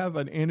did have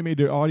an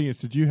animated audience.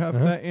 Did you have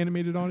that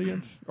animated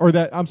audience or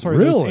that? I'm sorry,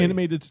 really? Those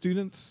animated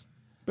students,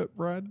 but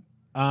Brad.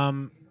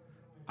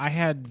 I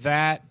had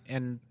that,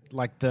 and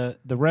like the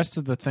rest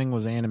of the thing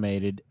was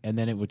animated, and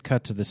then it would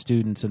cut to the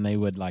students, and they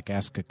would like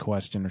ask a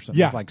question or something.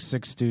 Yeah. There's like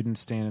 6 students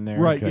standing there.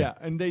 Right, yeah,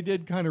 and they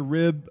did kind of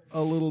rib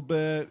a little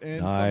bit,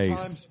 and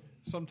nice.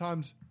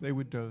 sometimes they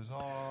would doze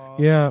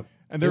off. Yeah,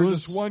 and there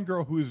was this one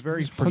girl who was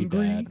very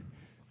hungry. Bad.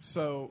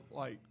 So,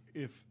 like,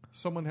 if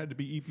someone had to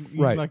be eating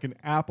like an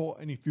apple,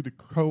 and he threw the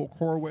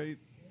core away,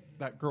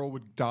 that girl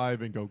would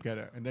dive and go get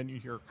it, and then you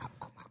hear.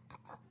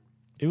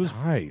 It was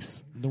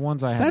nice. The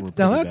ones I had.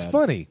 That's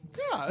funny.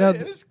 Yeah, now, I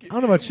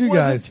don't know about you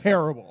guys.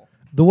 Terrible.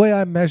 The way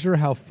I measure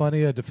how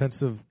funny a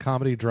defensive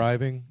comedy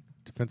driving.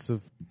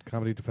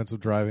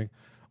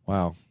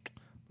 Wow,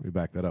 let me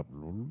back that up.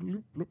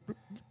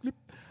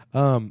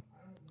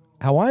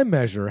 How I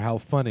measure how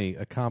funny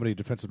a comedy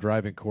defensive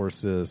driving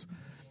course is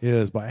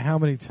by how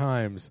many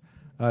times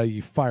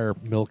you fire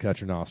milk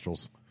at your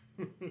nostrils.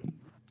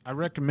 I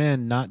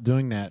recommend not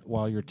doing that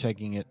while you're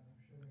taking it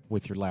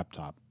with your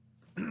laptop.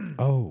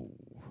 Oh.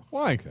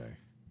 Why? Okay.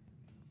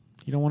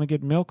 You don't want to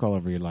get milk all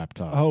over your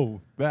laptop.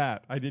 Oh,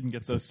 that. I didn't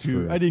get those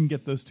two. I didn't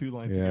get those 2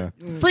 lines. Yeah.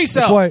 Free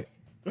cell.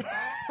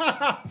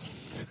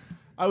 That's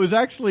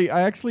why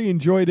I actually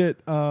enjoyed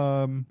it.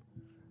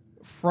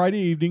 Friday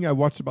evening, I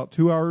watched about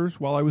 2 hours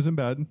while I was in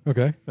bed.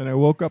 Okay. Then I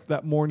woke up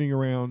that morning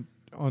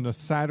on a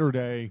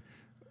Saturday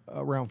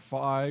around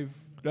 5.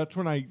 That's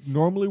when I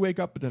normally wake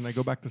up, but then I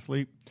go back to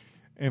sleep.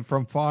 And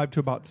from 5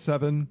 to about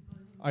 7,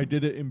 I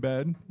did it in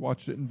bed,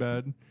 watched it in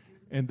bed.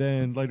 And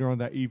then later on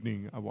that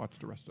evening, I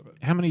watched the rest of it.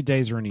 How many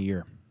days are in a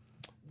year?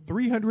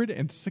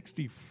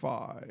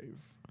 365.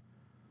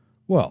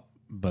 Well,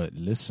 but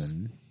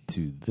listen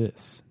to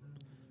this.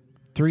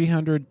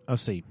 300. Oh,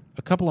 see,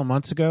 a couple of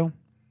months ago,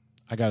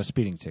 I got a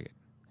speeding ticket.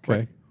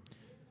 Okay.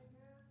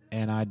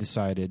 And I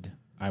decided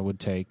I would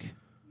take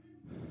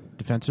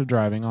defensive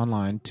driving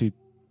online to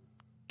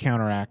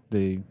counteract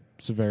the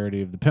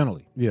severity of the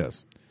penalty.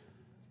 Yes.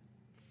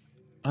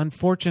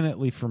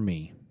 Unfortunately for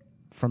me,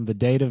 from the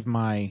date of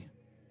my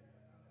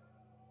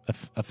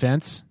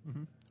offense,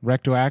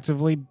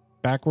 retroactively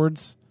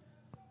backwards,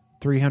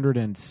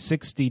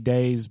 360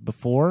 days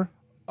before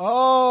is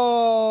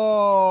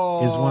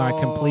when I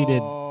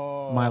completed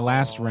my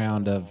last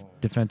round of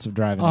defensive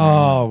driving.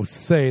 Oh,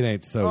 say it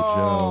ain't so,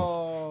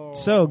 Joe.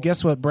 So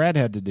guess what Brad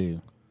had to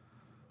do?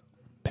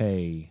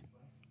 Pay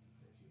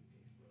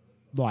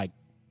like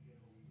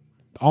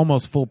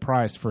almost full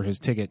price for his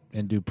ticket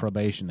and do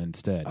probation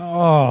instead.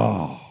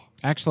 Oh.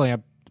 Actually,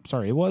 I'm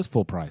sorry, it was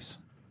full price.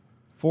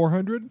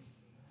 400?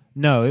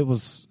 No, it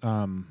was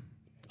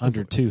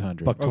under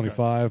 200.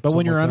 $125. But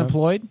when you're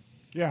unemployed,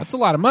 that's a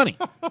lot of money.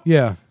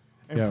 Yeah.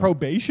 And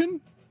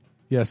probation?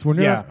 Yes, when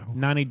you're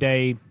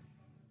 90-day,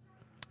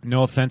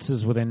 no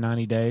offenses within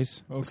 90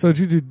 days. Okay. So did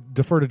you do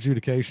deferred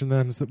adjudication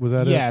then? Was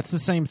that it? Yeah, it's the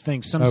same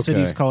thing. Some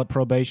cities call it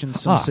probation.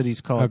 Some cities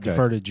call it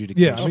deferred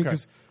adjudication. Yeah, I mean,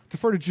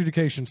 deferred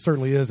adjudication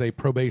certainly is a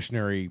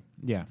probationary.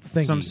 Yeah,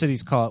 thingy. Some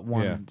cities call it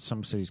one. Yeah.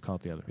 Some cities call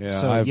it the other. Yeah,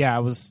 so I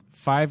was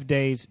 5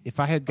 days. If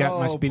I had gotten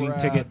my Oh, speeding Brad.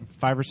 ticket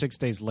 5 or 6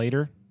 days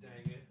later,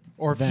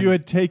 Or if then- you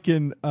had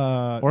taken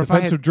Or if I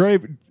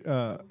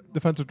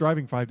defensive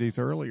driving 5 days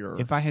earlier.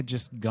 if I had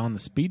just gone the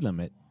speed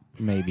limit,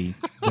 maybe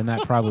then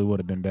that probably would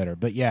have been better.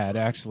 But yeah,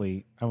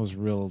 I was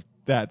real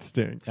that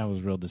stinks.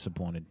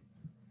 disappointed.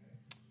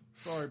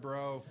 Sorry,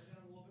 bro.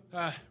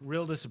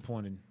 Real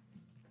disappointed.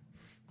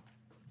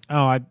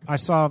 Oh, I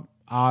saw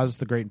Oz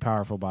the Great and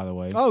Powerful, by the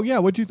way. Oh, yeah.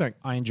 What'd you think?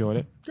 I enjoyed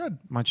it. Good.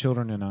 My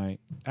children and I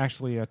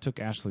took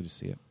Ashley to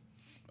see it.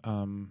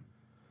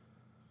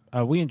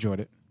 We enjoyed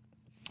it.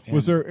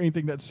 Was there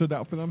anything that stood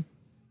out for them?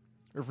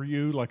 Or for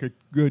you, like a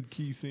good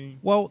key scene?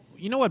 Well,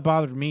 you know what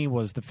bothered me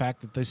was the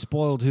fact that they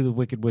spoiled who the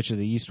Wicked Witch of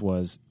the East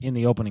was in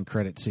the opening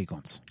credit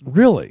sequence.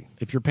 Really?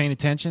 If you're paying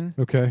attention.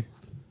 Okay.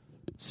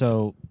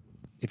 So,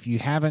 if you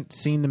haven't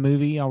seen the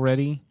movie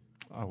already,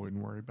 I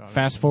wouldn't worry about it.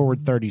 fast forward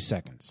 30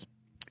 seconds.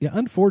 Yeah,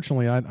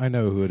 unfortunately, I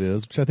know who it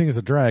is, which I think is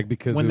a drag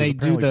because When it was they do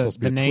apparently supposed to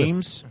be the a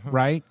names, twist.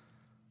 right,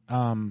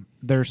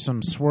 there's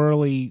some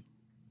swirly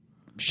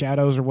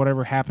shadows or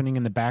whatever happening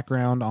in the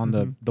background on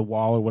the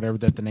wall or whatever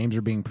that the names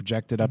are being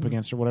projected up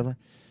against or whatever.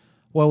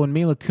 Well, when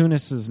Mila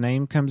Kunis's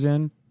name comes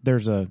in,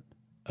 there's a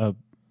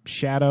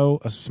shadow,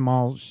 a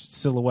small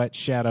silhouette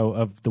shadow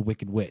of the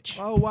Wicked Witch.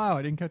 Oh, wow.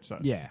 I didn't catch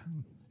that. Yeah.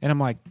 And I'm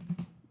like,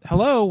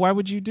 hello, why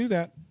would you do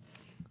that?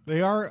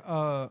 They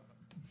are...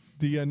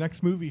 the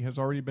next movie has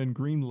already been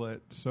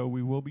greenlit, so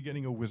we will be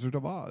getting a Wizard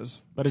of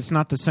Oz. But it's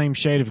not the same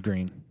shade of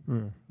green.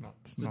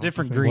 It's a not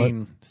different the same.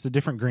 green. It's a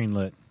different green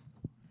lit.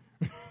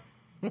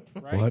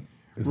 Right? What?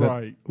 Is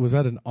Right. that, was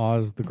that an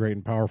Oz the Great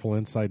and Powerful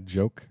inside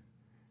joke?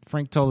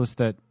 Frank told us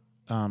that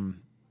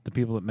the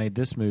people that made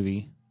this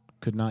movie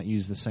could not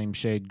use the same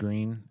shade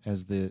green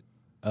as the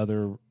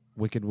other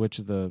Wicked Witch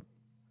of the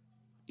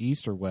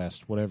East or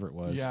West, whatever it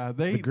was. Yeah,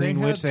 the Green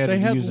they Witch. had, They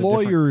had to use a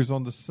different lawyers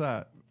on the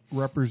set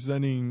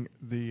representing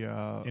the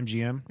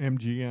MGM.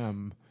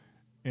 MGM,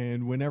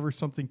 and whenever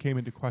something came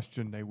into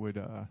question, they would.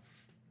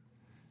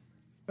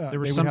 There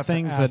were some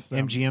things that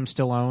MGM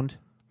still owned,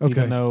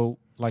 even though,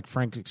 like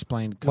Frank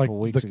explained a couple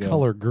Like weeks the ago,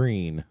 color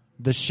green.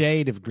 the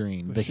shade of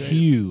green, the shade.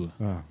 hue,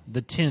 Oh.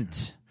 the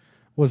tint.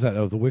 What was that?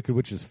 Oh, the Wicked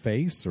Witch's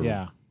face? Or?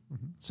 Yeah.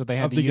 So they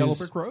had of to the use Yellow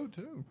Brick Road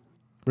too.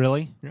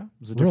 Really? Yeah. It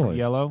was a different Really?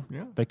 yellow.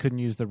 Yeah. They couldn't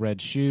use the red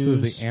shoes. So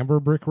is the Amber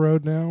Brick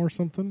Road now or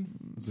something?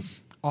 Is it,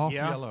 Off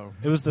Yeah. yellow.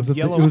 It was the Was it the-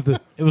 yellow. it was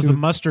the- it was it the was-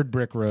 mustard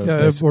brick road. or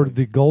basically.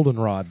 the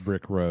Goldenrod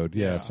Brick Road?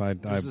 Yes,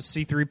 It was the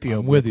C-3PO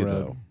I'm with brick you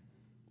road. though.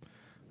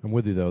 I'm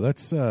with you though.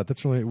 That's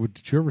really.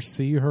 Did you ever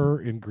see her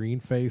in green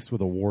face with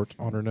a wart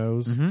on her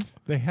nose? Mm-hmm.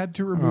 They had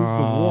to remove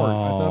the wart.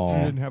 I thought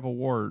she didn't have a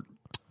wart.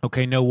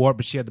 Okay, no wart,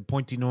 but she had the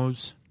pointy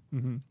nose.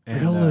 Mm-hmm.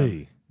 And,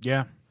 Really?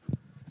 Yeah.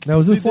 Now,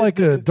 is this like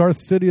a Darth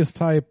Sidious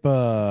type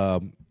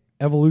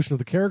evolution of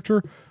the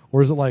character,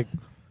 or is it like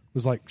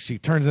she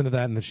turns into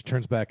that and then she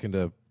turns back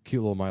into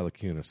cute little Mila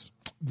Kunis?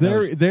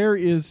 There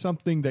is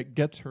something that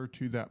gets her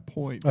to that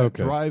point that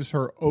Okay. drives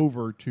her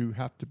over to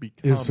have to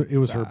become. It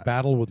was her that.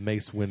 battle with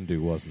Mace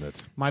Windu, wasn't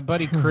it? My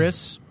buddy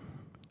Chris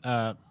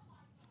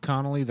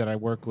Connolly that I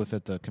work with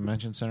at the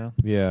convention center,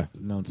 Yeah,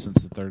 known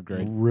since the 3rd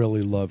grade.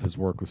 really love his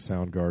work with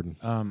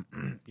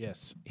Soundgarden.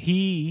 Yes.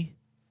 He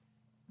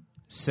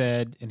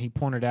said, and he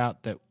pointed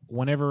out that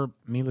whenever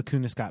Mila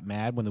Kunis got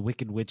mad, when the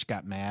Wicked Witch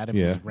got mad and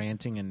Yeah. was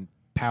ranting and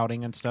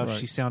pouting and stuff, Right.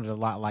 she sounded a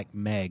lot like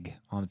Meg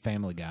on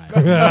Family Guy.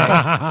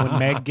 When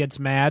Meg gets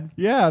mad.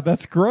 Yeah,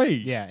 that's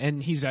great. Yeah,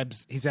 and he's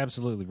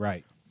absolutely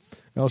right.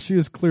 Well, she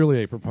is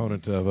clearly a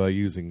proponent of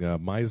using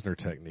Meisner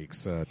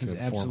techniques to He's inform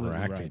her absolutely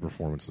acting right.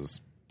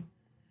 performances.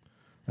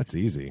 That's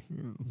easy.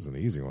 It's an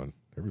easy one.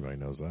 Everybody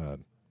knows that.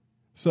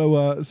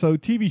 So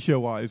TV show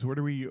wise, what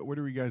are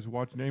we guys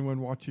watching?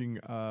 Anyone watching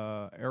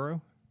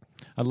Arrow?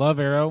 I love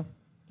Arrow.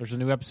 There's a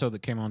new episode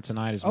that came on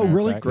tonight. As a Oh, matter of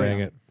really? fact. Great. Dang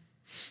it.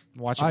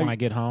 Watch it when I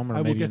get home, or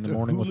will maybe get in the to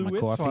morning with Hulu my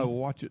it, coffee. So I will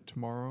watch it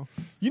tomorrow.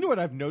 You know what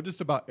I've noticed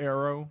about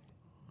Arrow,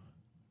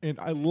 and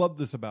I love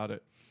this about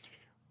it.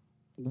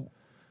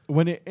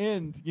 When it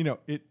ends,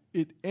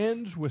 it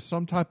ends with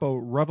some type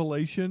of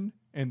revelation,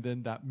 and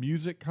then that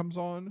music comes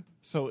on.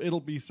 So it'll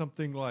be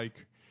something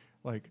like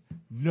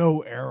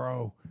 "No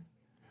Arrow,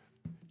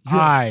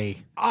 I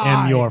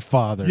am your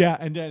father. yeah,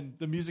 and then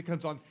the music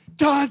comes on.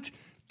 Dun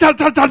dun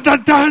dun dun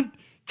dun dun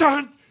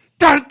dun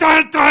dun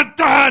dun dun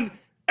dun.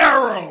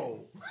 Arrow.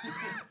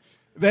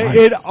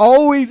 It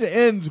always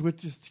ends with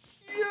just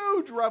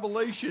huge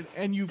revelation,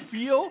 and you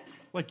feel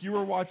like you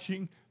were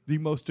watching the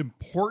most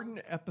important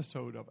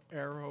episode of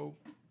Arrow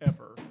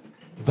ever.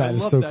 That I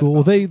is love so that cool.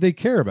 about They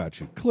care about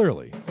you,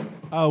 clearly.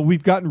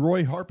 We've gotten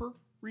Roy Harper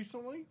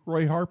recently.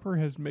 Roy Harper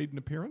has made an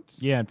appearance.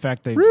 Yeah, in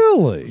fact, they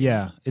Really?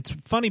 Yeah, it's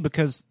funny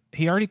because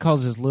he already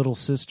calls his little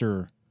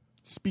sister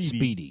Speedy.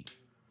 Speedy.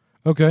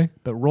 Okay.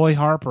 But Roy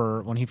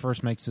Harper, when he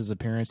first makes his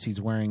appearance,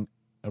 he's wearing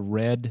a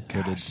red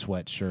hooded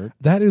sweatshirt.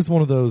 That is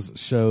one of those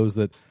shows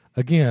that,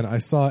 again, I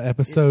saw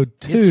episode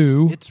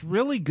 2. It's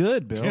really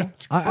good, Bill.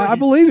 I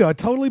believe you. I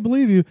totally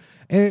believe you.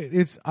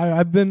 And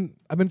I've been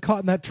caught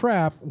in that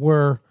trap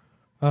where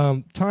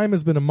Time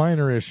has been a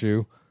minor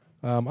issue.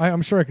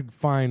 I'm sure I could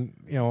find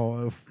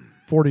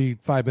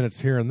 45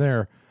 minutes here and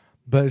there,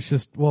 but it's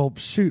just, well,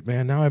 shoot,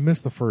 man. Now I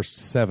missed the first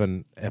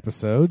 7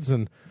 episodes,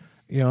 and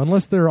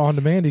unless they're on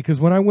demand,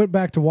 because when I went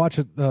back to watch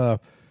it,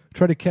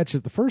 try to catch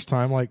it the first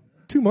time, like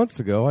 2 months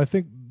ago, I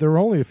think there were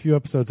only a few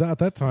episodes out at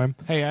that time.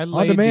 Hey, I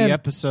laid the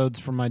episodes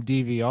from my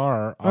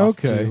DVR off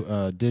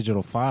to a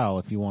digital file.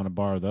 If you want to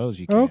borrow those,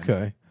 you can.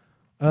 Okay.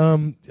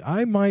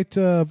 I might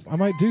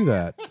do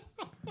that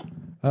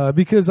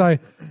because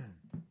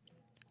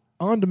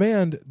On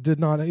Demand did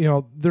not.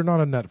 They're not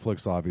on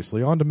Netflix,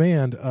 obviously. On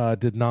Demand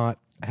did not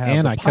have.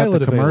 And the I pilot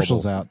cut the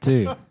commercials available. out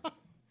too.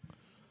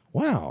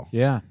 Wow.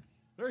 Yeah.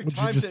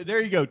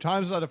 There you go.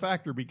 Time's not a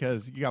factor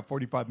because you got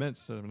 45 minutes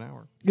instead of an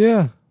hour.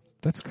 Yeah,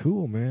 that's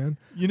cool, man.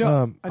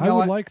 I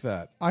would like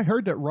that. I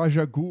heard that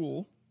Raja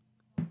Ghul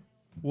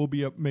will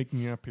be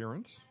making an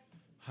appearance.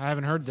 I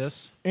haven't heard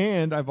this.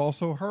 And I've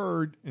also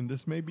heard, and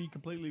this may be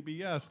completely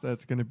BS,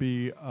 that's going to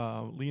be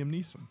Liam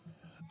Neeson.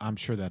 I'm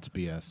sure that's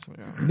BS.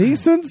 Yeah.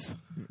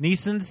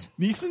 Neeson's?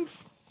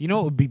 You know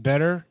what would be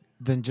better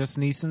than just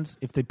Neeson's?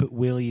 If they put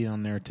Willie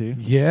on there too.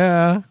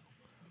 Yeah.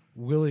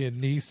 Willie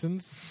and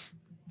Neeson's.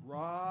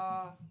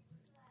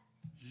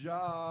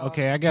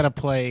 Okay, I gotta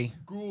play.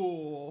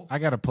 Ghoul. I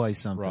gotta play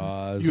something.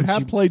 You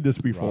have played this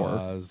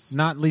before.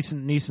 Not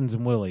Neeson's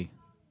and Willie.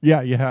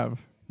 Yeah, you have.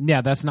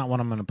 Yeah, that's not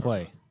what I'm gonna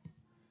play.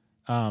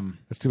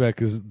 That's too bad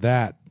because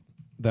that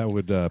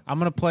would. I'm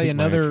gonna play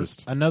another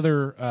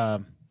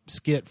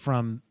skit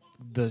from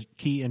the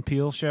Key and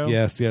Peele show.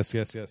 Yes.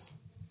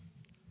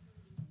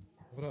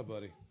 What up,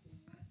 buddy?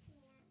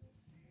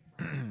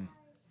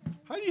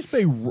 How do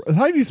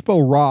you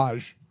spell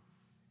Raj?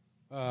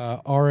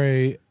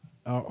 R-A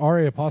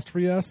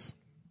apostrophe S?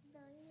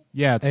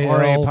 Yeah, it's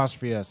R-A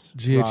apostrophe S.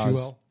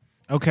 G-H-U-L.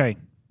 Okay.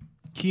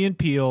 Key and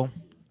Peele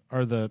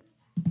are the...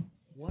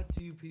 What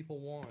do you people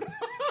want?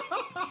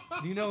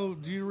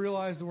 Do you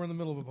realize that we're in the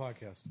middle of a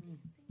podcast?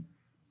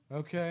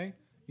 Okay.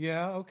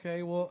 Yeah,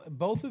 okay. Well,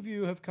 both of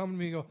you have come to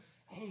me and go,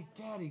 hey,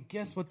 Daddy,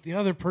 guess what the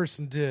other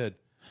person did?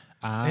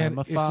 I'm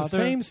a father, it's the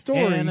same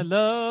story. and I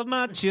love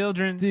my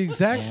children. It's the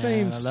exact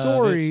same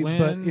story,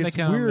 but it's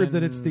weird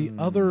that it's the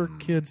other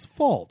kid's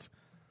fault.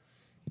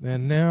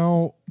 And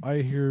now I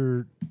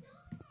hear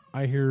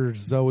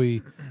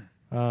Zoe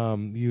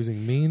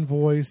using mean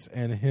voice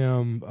and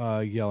him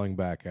yelling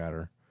back at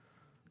her.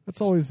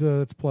 That's always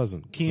that's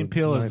pleasant. Key and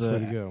Peele is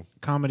the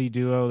comedy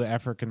duo, the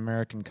African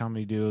American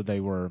comedy duo. They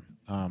were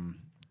on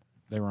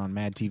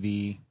Mad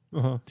TV.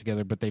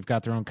 Together, but they've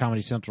got their own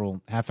Comedy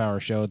Central half-hour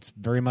show. It's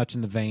very much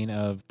in the vein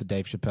of the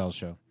Dave Chappelle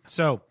show.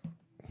 So,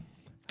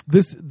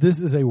 this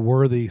is a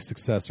worthy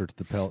successor to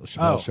the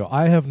Chappelle show.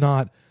 I have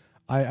not.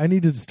 I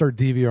needed to start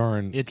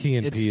DVRing Key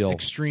and Peele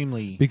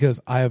extremely because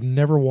I have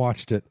never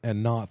watched it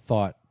and not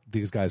thought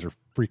these guys are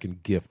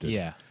freaking gifted.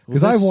 Yeah,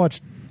 because I've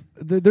watched.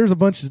 There's a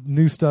bunch of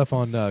new stuff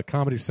on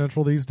Comedy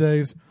Central these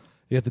days.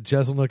 You have the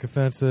Jeselnik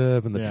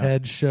Offensive and the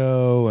TED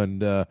Show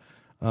and.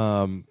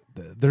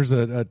 There's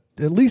at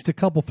least a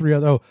couple, 3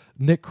 other. Oh,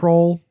 Nick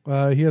Kroll,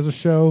 he has a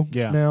show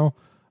now.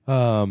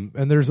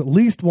 And there's at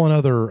least one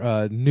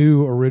other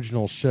new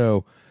original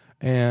show.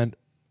 And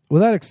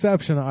with that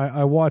exception,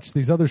 I watch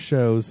these other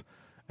shows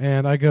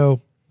and I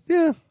go,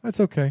 yeah,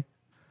 that's okay.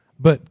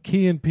 But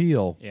Key and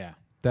Peele,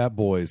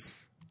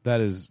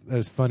 that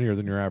is funnier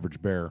than your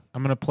average bear.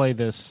 I'm going to play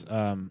this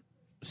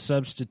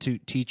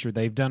substitute teacher.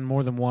 They've done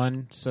more than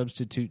one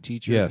substitute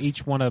teacher. Yes.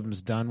 Each one of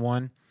them's done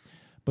one.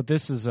 But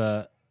this is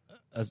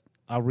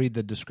I'll read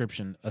the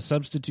description. A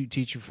substitute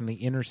teacher from the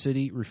inner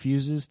city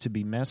refuses to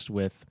be messed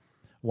with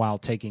while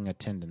taking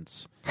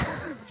attendance.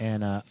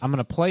 And I'm going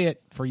to play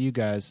it for you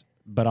guys,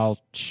 but I'll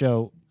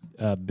show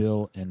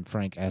Bill and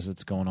Frank as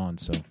it's going on.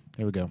 So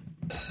here we go.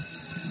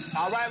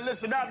 All right,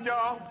 listen up,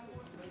 y'all.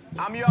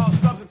 I'm y'all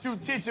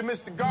substitute teacher,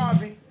 Mr.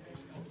 Garvey.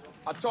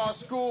 I taught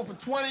school for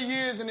 20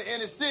 years in the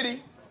inner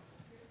city,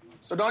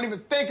 so don't even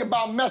think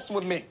about messing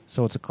with me.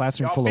 So it's a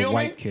classroom Y'all full of feel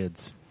white me?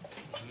 kids.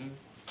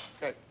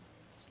 Okay,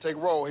 let's take a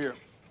roll here.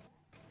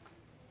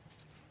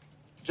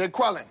 Jay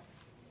Quellen.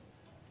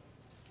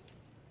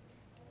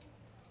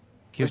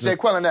 Where's Jay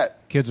Quellen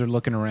at? Kids are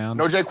looking around.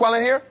 No Jay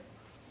Quellen here?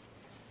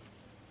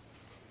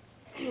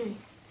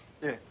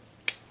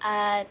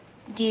 Yeah.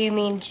 Do you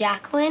mean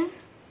Jacqueline?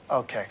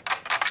 Okay,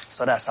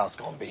 so that's how it's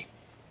gonna be.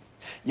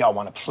 Y'all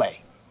wanna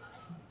play?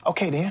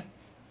 Okay, then.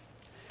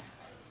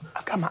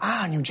 I've got my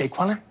eye on you, Jay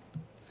Quellen.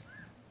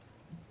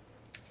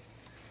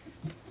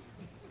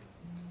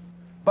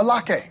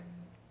 Balake.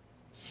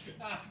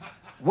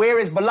 Where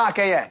is Balake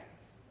at?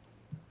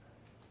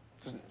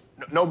 There's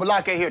no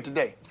Balake here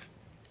today.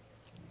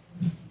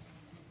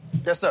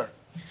 Yes, sir.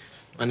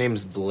 My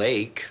name's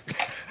Blake.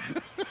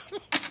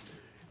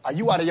 Are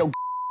you out of your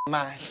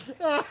mind?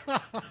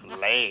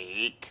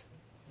 Blake.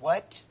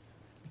 What?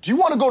 Do you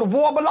want to go to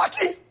war,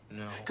 Balake?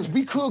 No. Because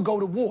we could go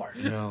to war.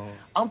 No.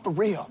 I'm for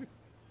real.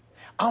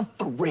 I'm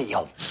for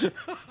real.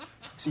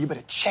 So you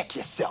better check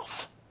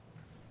yourself.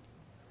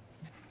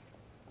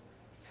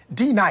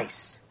 D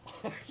nice.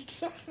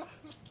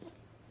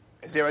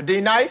 Is there a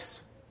D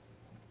nice?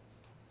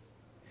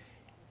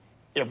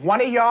 If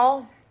one of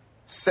y'all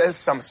says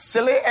some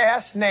silly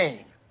ass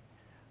name,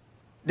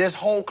 this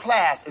whole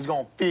class is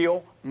gonna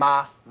feel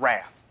my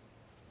wrath.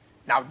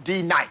 Now,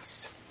 D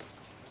nice.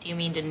 Do you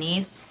mean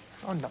Denise?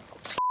 Son of a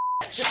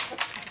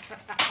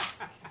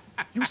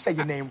You say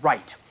your name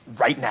right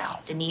now.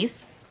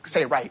 Denise?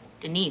 Say it right.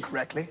 Denise.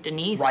 Correctly.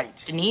 Denise. Right.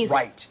 Denise.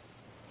 Right.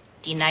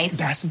 D-nice.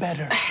 That's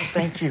better.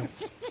 Thank you.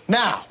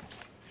 Now,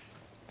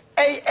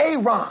 A.A.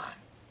 Ron,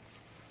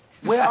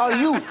 where are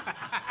you?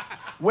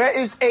 Where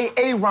is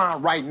A.A.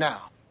 Ron right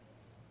now?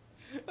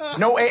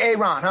 No A.A.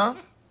 Ron, huh?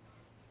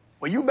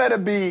 Well, you better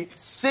be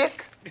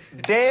sick,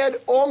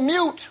 dead, or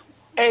mute,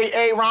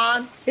 A.A.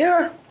 Ron.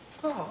 Here.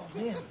 Oh,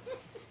 man.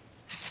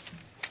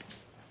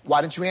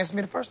 Why didn't you answer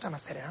me the first time I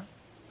said it,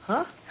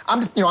 huh? I'm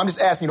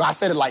just asking you. I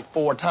said it like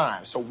 4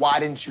 times. So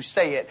why didn't you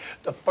say it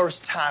the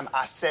first time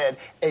I said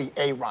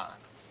A.A. Ron?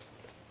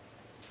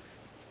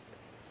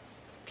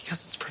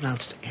 Because it's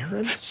pronounced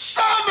Aaron.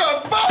 Son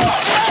of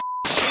a...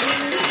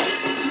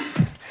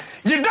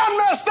 You done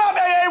messed up,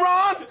 A.A.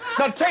 Ron.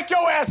 Now take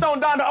your ass on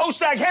down to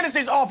Oshag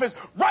Hennessy's office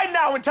right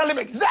now and tell him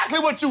exactly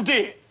what you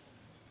did.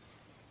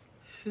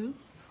 Who?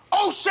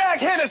 Oshag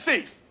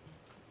Hennessy.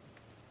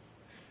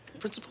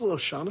 Principal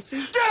O'Shaughnessy?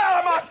 Get out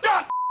of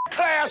my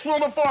classroom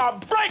before I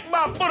break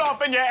my foot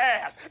off in your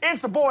ass.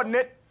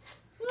 Insubordinate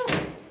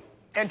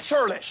and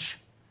churlish.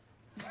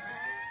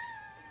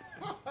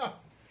 You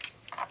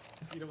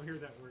don't hear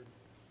that word.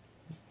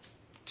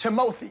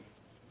 Timothy.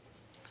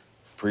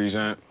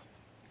 Present.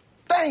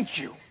 Thank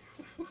you.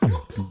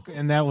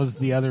 And that was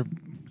the other,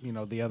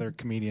 the other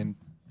comedian,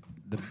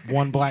 the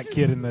one black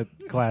kid in the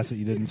class that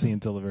you didn't see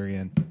until the very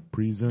end.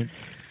 Present.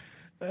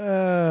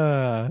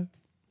 I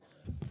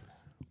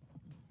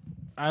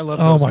love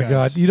those my guys.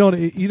 God. You don't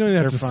have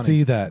They're to funny.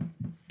 see that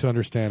to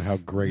understand how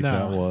great No,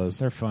 that was.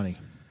 They're funny.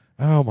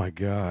 Oh my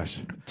gosh.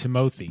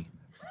 Timothy.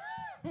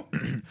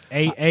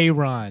 A.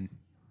 Ron.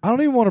 I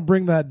don't even want to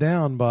bring that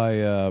down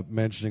by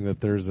mentioning that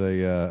there's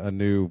a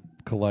new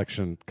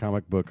collection,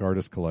 comic book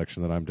artist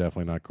collection that I'm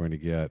definitely not going to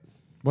get.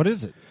 What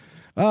is it?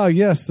 Oh,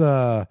 yes.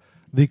 The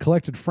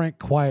collected Frank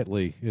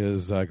Quietly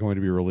is going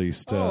to be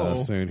released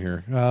soon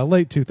here.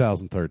 Late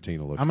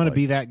 2013, it looks I'm going to like.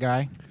 be that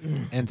guy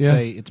and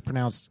say it's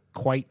pronounced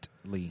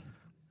quietly.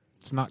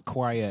 It's not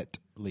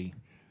quietly.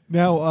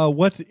 Now,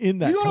 what's in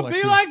that? You gonna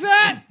collection? be like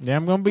that? Yeah,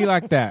 I'm going to be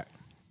like that.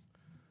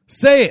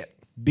 Say it.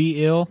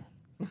 Be ill.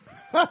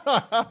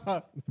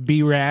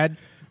 Be rad.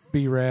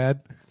 Be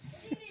rad.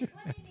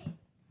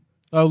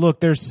 Oh, look,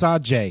 there's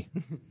Sajay.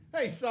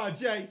 Hey,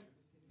 Sajay.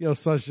 Yo,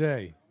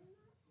 Sajay.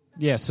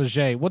 Yeah,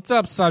 Sajay. What's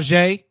up,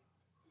 Sajay?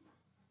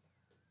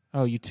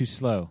 Oh, you too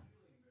slow.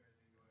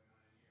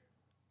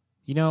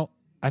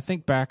 I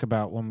think back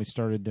about when we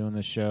started doing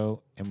this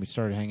show and we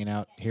started hanging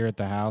out here at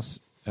the house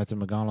at the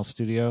McGonnell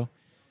studio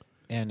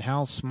and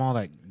how small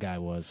that guy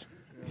was.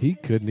 He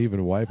couldn't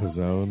even wipe his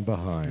own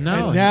behind.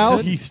 No. And now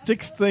he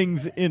sticks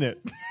things in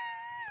it.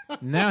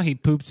 Now he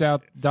poops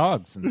out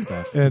dogs and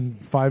stuff. And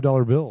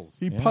 $5 bills.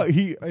 He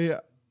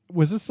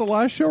was this the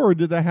last show, or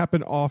did that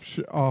happen off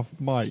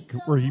mic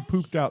where he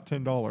pooped out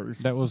 $10?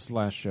 That was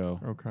last show.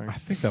 Okay, I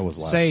think that was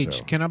last Sage,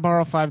 show. can I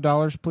borrow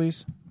 $5,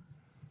 please?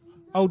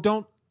 Oh,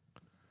 don't.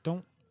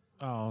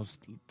 Oh, I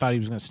thought he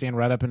was going to stand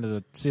right up into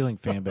the ceiling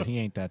fan, but he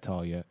ain't that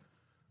tall yet.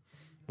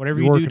 Whatever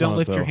You're you do, working don't on it,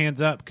 lift your though.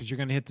 hands up because you're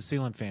going to hit the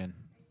ceiling fan.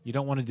 You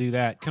don't want to do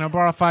that. Can I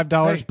borrow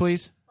 $5,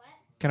 please?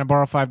 Can I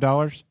borrow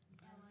 $5?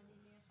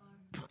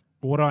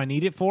 What do I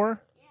need it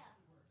for?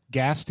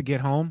 Gas to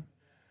get home?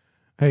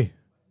 Hey.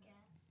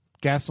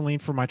 Gasoline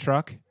for my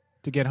truck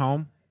to get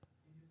home?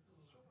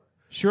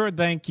 Sure,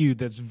 thank you.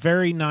 That's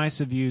very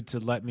nice of you to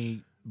let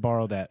me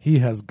borrow that. He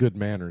has good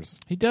manners.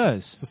 He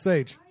does. So,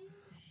 Sage,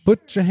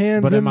 put your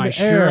hands But in am I the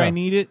sure air. I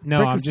need it? No,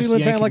 Break I'm the just ceiling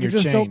fan yanking like you your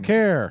just don't chain.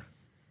 care.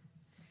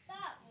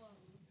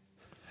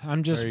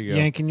 I'm just There you go.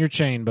 yanking your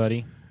chain,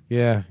 buddy.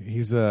 Yeah,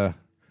 he's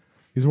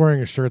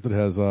wearing a shirt that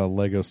has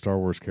Lego Star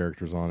Wars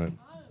characters on it,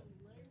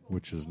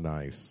 which is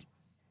nice.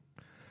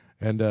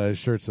 And his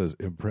shirt says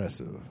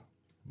 "impressive,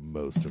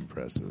 most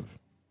impressive."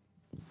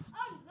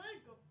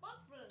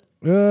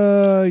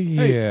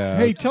 Yeah.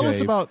 Hey, tell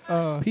us okay.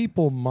 about.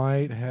 People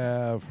might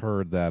have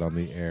heard that on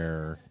the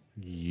air.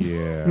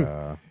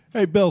 Yeah.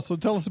 Hey, Bill. So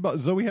tell us about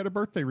Zoe had a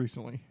birthday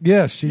recently.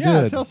 Yes, she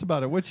Yeah, did. tell us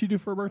about it. What'd she do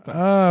for her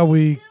birthday?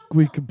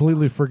 We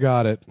completely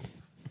forgot it.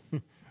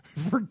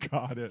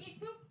 Forgot it.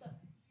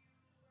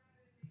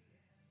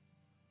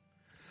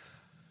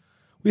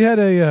 We had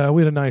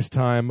a nice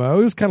time. It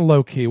was kind of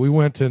low key. We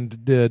went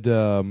and did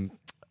her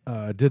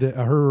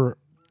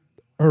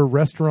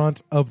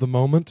restaurant of the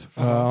moment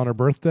on her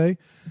birthday,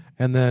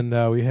 and then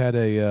we had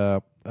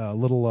a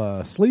little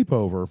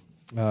sleepover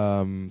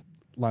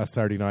last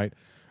Saturday night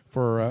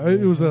for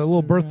it was a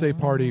little birthday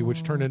party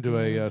which turned into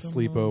a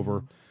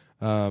sleepover.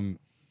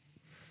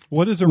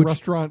 What is a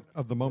restaurant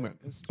of the moment?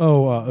 It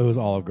was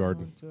Olive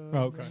Garden.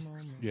 Oh, okay.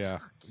 Yeah.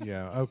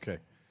 Okay.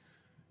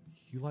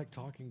 You like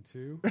talking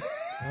too?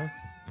 Huh?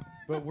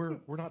 But we're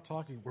not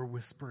talking. We're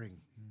whispering.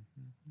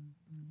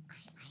 I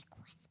like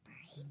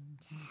whispering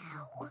too.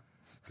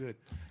 Good.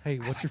 Hey,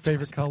 what's your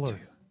favorite color?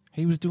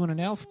 He was doing an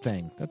elf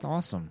thing. That's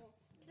awesome.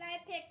 Can I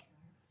pick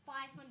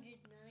 500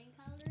 million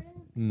colors?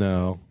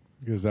 No,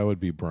 because that would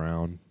be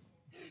brown.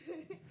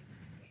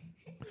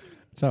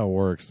 That's how it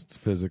works. It's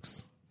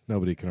physics.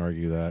 Nobody can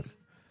argue that.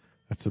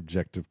 That's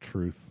objective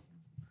truth.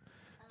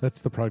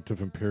 That's the product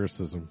of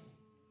empiricism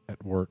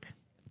at work.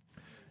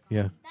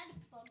 Yeah.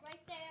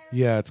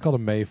 Yeah, it's called a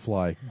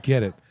mayfly.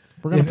 Get it.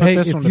 We're going to put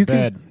this one to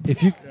bed.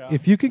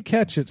 If you can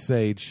catch it,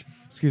 Sage,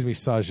 excuse me,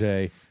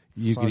 Sage,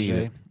 you can eat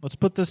it. Let's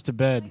put this to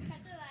bed.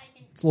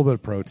 It's a little bit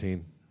of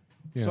protein.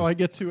 Yeah. So I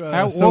get to...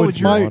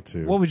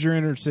 what would your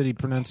inner city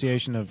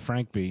pronunciation of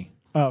Frank be?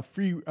 Yes.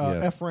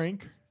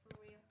 F-Rank.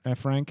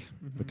 F-Rank?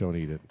 But don't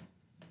eat it.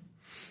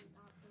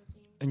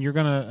 And you're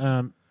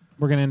gonna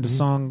we're gonna end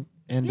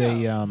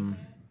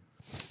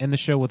the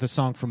show with a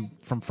song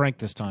from Frank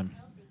this time.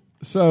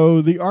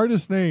 So the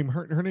artist name,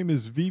 her name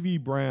is Vivi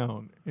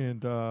Brown,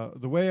 and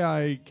the way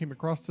I came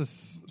across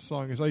this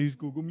song is I used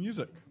Google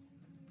Music.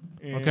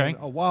 And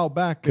a while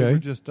back they were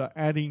just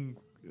adding.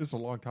 This is a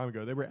long time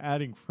ago. They were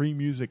adding free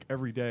music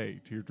every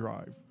day to your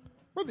drive,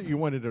 whether you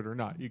wanted it or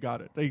not. You got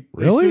it. They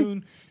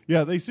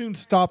soon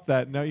stopped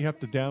that. Now you have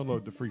to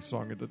download the free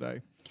song of the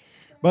day.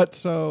 But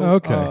so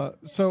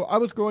so I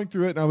was going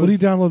through it. And I was, what do you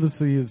download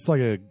this? It's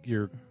like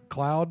your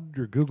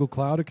Google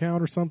Cloud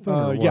account or something.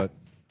 Or yeah, what?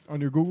 On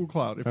your Google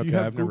Cloud. If you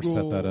have I've never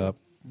set that up.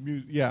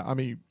 Yeah, I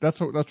mean that's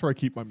where I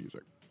keep my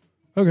music.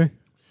 Okay.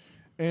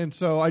 And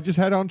so I just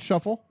had it on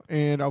shuffle,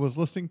 and I was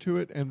listening to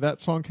it, and that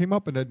song came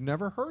up, and I'd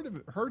never heard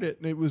it,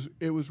 and it was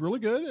really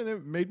good, and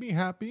it made me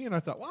happy, and I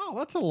thought, wow,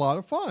 that's a lot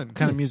of fun. What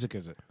kind of music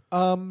is it?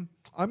 I'm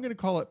going to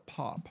call it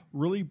pop,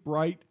 really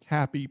bright,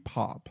 happy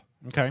pop.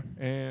 Okay.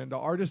 And the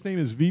artist name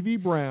is Vivi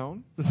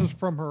Brown. This is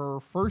from her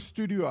first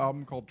studio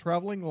album called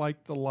Traveling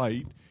Like the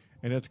Light,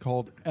 and it's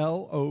called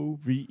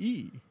Love.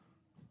 Okay.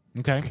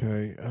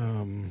 Okay.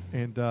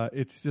 And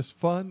it's just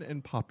fun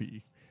and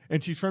poppy.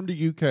 And she's from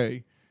the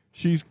UK.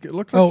 It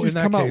looks like she's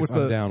come out with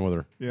I'm down with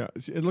her. Yeah,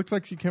 it looks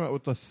like she came out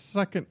with the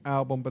second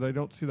album, but I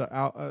don't see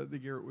the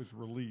year it was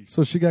released.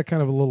 So she got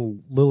kind of a little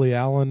Lily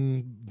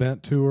Allen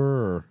bent to her,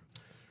 or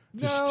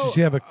does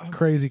she have a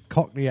crazy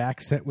Cockney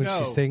accent when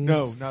she sings?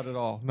 No, not at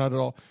all. Not at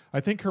all. I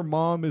think her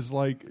mom is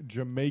like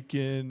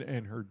Jamaican,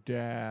 and her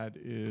dad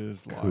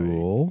is like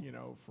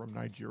from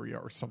Nigeria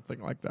or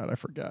something like that. I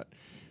forget.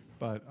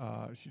 But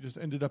she just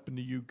ended up in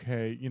the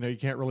UK. You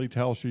can't really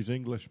tell she's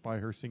English by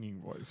her singing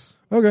voice.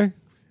 Okay.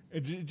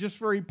 Just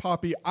very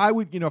poppy. I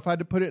would, if I had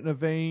to put it in a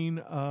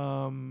vein,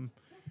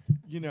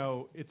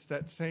 it's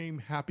that same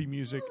happy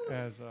music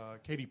as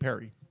Katy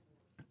Perry.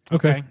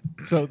 Okay.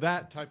 So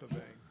that type of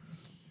thing.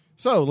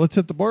 So let's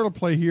hit the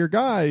boilerplate here,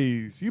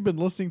 guys. You've been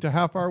listening to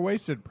Half Hour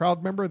Wasted,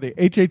 proud member of the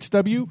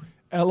HHW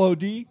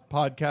LOD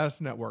Podcast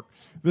Network.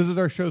 Visit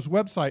our show's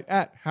website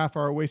at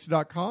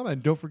halfhourwasted.com,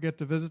 and don't forget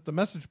to visit the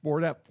message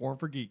board at Forum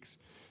for Geeks.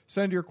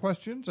 Send your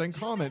questions and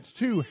comments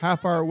to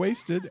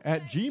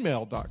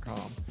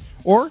halfhourwasted@gmail.com.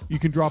 Or you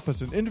can drop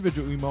us an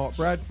individual email at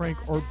Brad,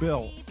 Frank, or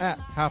Bill at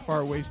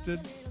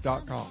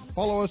halfhourwasted.com.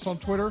 Follow us on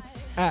Twitter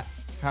at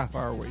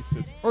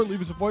halfhourwasted. Or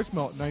leave us a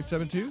voicemail at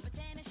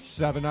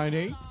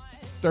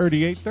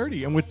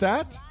 972-798-3830. And with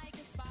that,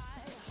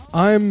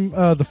 I'm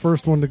the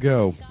first one to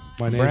go.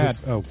 My name Brad.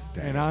 is...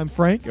 And I'm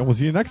Frank, and we'll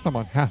see you next time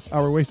on Half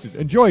Hour Wasted.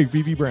 Enjoy,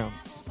 Vivi Brown.